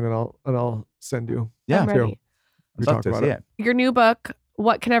again soon, and I'll send you. Yeah. I'm too. ready. We I'd love talked to about see it. it. Your new book,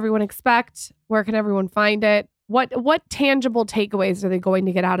 what can everyone expect? Where can everyone find it? What tangible takeaways are they going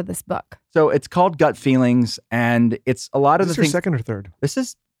to get out of this book? So it's called Gut Feelings, and it's a lot Is of this the your things. second or third? This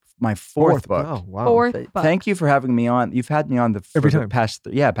is my fourth book. Oh wow. Fourth Th- book. Thank you for having me on. You've had me on for Every the time. past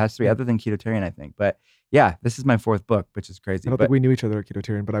three, other than Ketotarian, I think. But yeah, this is my fourth book, which is crazy. I don't But think we knew each other at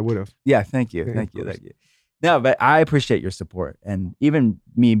Ketotarian, but I would have. yeah, thank you. Yeah, Thank of you. course. Thank you. No, but I appreciate your support. And even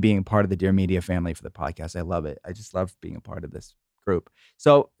me being part of the Dear Media family for the podcast, I love it. I just love being a part of this group.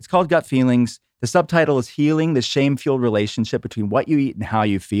 So it's called Gut Feelings. The subtitle is Healing the Shame-Fueled Relationship Between What You Eat and How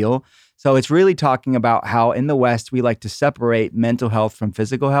You Feel. So it's really talking about how in the West, we like to separate mental health from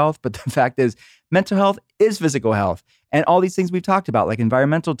physical health. But the fact is, mental health is physical health. And all these things we've talked about, like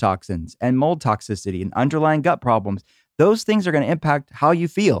environmental toxins and mold toxicity and underlying gut problems, those things are going to impact how you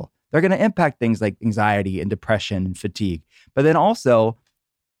feel. They're going to impact things like anxiety and depression and fatigue. But then also,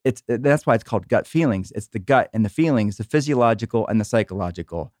 that's why it's called Gut Feelings. It's the gut and the feelings, the physiological and the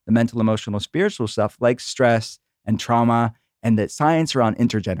psychological, the mental, emotional, spiritual stuff like stress and trauma. And the science around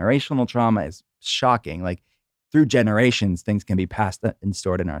intergenerational trauma is shocking. Like through generations, things can be passed and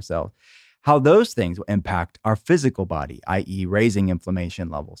stored in our cells. How those things will impact our physical body, i.e. raising inflammation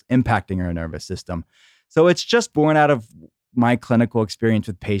levels, impacting our nervous system. So it's just born out of my clinical experience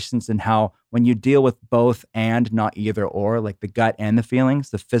with patients and how when you deal with both and not either or, like the gut and the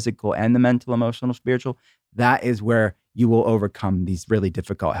feelings, the physical and the mental, emotional, spiritual, that is where you will overcome these really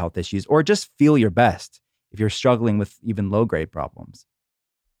difficult health issues or just feel your best if you're struggling with even low-grade problems.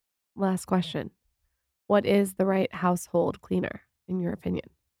 Last question. What is the right household cleaner, in your opinion?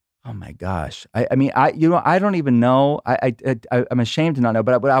 Oh my gosh. I mean, I don't even know. I'm ashamed to not know,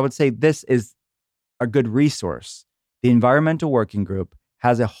 but I would say this is a good resource. The Environmental Working Group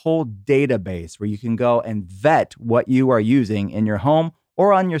has a whole database where you can go and vet what you are using in your home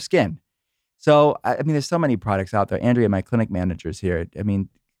or on your skin. So, I mean, there's so many products out there. Andrea, my clinic manager, is here. I mean,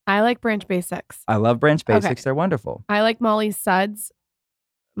 I like Branch Basics. I love Branch Basics. Okay. They're wonderful. I like Molly's Suds.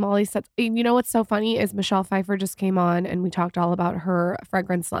 Molly's Suds. You know what's so funny is Michelle Pfeiffer just came on and we talked all about her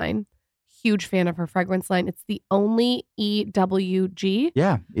fragrance line. Huge fan of her fragrance line. It's the only EWG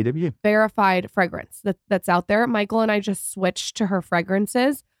Yeah, EWG. verified fragrance that's out there. Michael and I just switched to her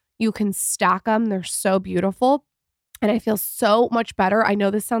fragrances. You can stack them. They're so beautiful. And I feel so much better. I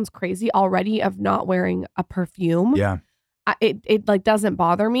know this sounds crazy already of not wearing a perfume. Yeah. It like doesn't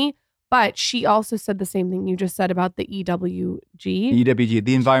bother me. But she also said the same thing you just said about the EWG. EWG,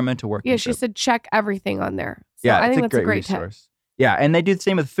 the Environmental Working Yeah, Group. she said check everything on there. So Yeah, I it's think a that's a great great tip. resource. Yeah, and they do the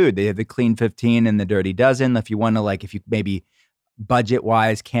same with food. They have the Clean 15 and the Dirty Dozen. If you want to, like, if you maybe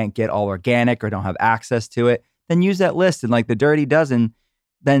budget-wise can't get all organic or don't have access to it, then use that list. And like the Dirty Dozen,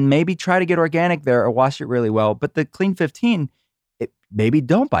 then maybe try to get organic there or wash it really well. But the Clean 15, maybe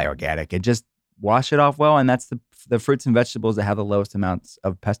don't buy organic and just wash it off well. And that's the fruits and vegetables that have the lowest amounts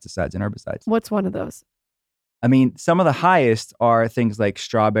of pesticides and herbicides. What's one of those? I mean, some of the highest are things like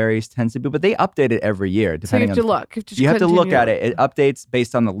strawberries tends to be, but they update it every year. So you Depending have to on look. You have to look at it. It updates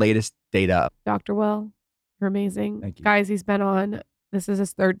based on the latest data. Dr. Will, you're amazing. Thank you. Guys, he's been on. This is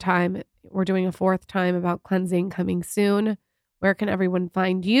his third time. We're doing a fourth time about cleansing coming soon. Where can everyone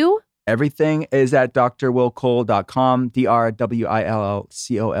find you? Everything is at drwillcole.com,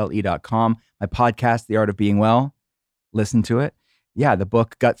 drwillcole.com. My podcast, The Art of Being Well. Listen to it. Yeah, the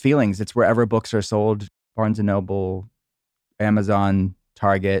book, Gut Feelings. It's wherever books are sold. Barnes & Noble, Amazon,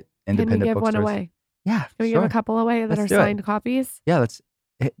 Target, independent Can we give one bookstores. away? Yeah, Can we sure. give a couple away that Let's are do it. signed copies? Yeah,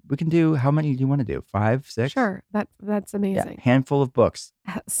 we can do, how many do you want to do? 5, 6? Sure. That's Yeah, amazing. handful of books.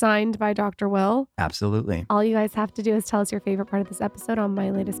 Signed by Dr. Will. Absolutely. All you guys have to do is tell us your favorite part of this episode on my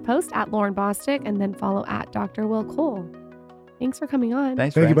latest post at Lauren Bostic and then follow at Dr. Will Cole. Thanks for coming on.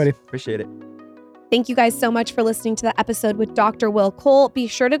 Thanks, Thank you, friends. buddy. Appreciate it. Thank you guys so much for listening to the episode with Dr. Will Cole. Be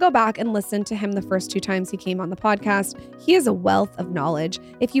sure to go back and listen to him the first 2 times he came on the podcast. He is a wealth of knowledge.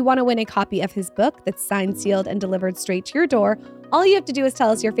 If you want to win a copy of his book that's signed, sealed, and delivered straight to your door, all you have to do is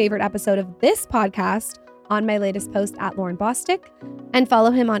tell us your favorite episode of this podcast on my latest post at Lauren Bostic and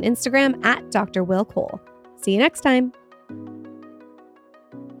follow him on Instagram at Dr. Will Cole. See you next time.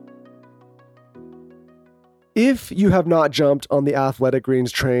 If you have not jumped on the Athletic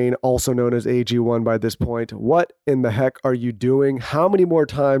Greens train, also known as AG1 by this point, what in the heck are you doing? How many more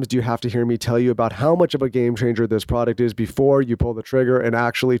times do you have to hear me tell you about how much of a game changer this product is before you pull the trigger and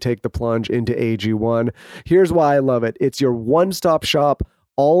actually take the plunge into AG1? Here's why I love it. It's your one-stop shop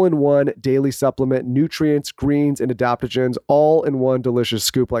all-in-one daily supplement, nutrients, greens, and adaptogens, all in one delicious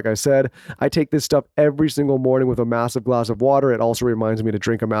scoop. Like I said, I take this stuff every single morning with a massive glass of water. It also reminds me to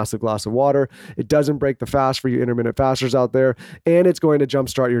drink a massive glass of water. It doesn't break the fast for you intermittent fasters out there, and it's going to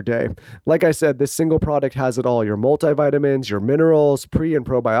jumpstart your day. Like I said, this single product has it all: your multivitamins, your minerals, pre and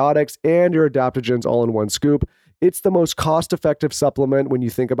probiotics, and your adaptogens all in one scoop. It's the most cost-effective supplement when you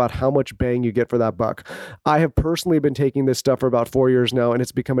think about how much bang you get for that buck. I have personally been taking this stuff for about 4 years now, and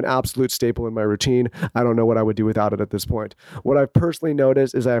it's become an absolute staple in my routine. I don't know what I would do without it at this point. What I've personally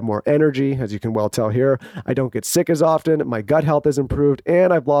noticed is I have more energy, as you can well tell here. I don't get sick as often, my gut health has improved,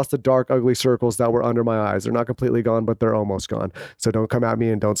 and I've lost the dark, ugly circles that were under my eyes. They're not completely gone, but they're almost gone. So don't come at me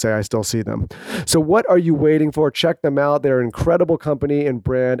and don't say I still see them. So what are you waiting for? Check them out. They're an incredible company and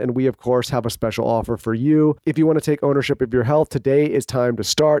brand, and we, of course, have a special offer for you. If you want to take ownership of your health, today is time to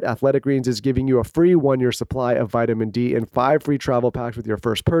start. Athletic Greens is giving you a free 1-year supply of vitamin D and 5 free travel packs with your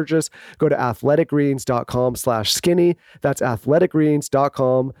first purchase. Go to athleticgreens.com/skinny. That's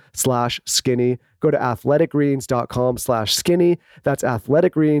athleticgreens.com/skinny. Go to athleticgreens.com/skinny. That's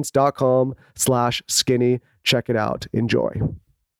athleticgreens.com/skinny. Check it out. Enjoy.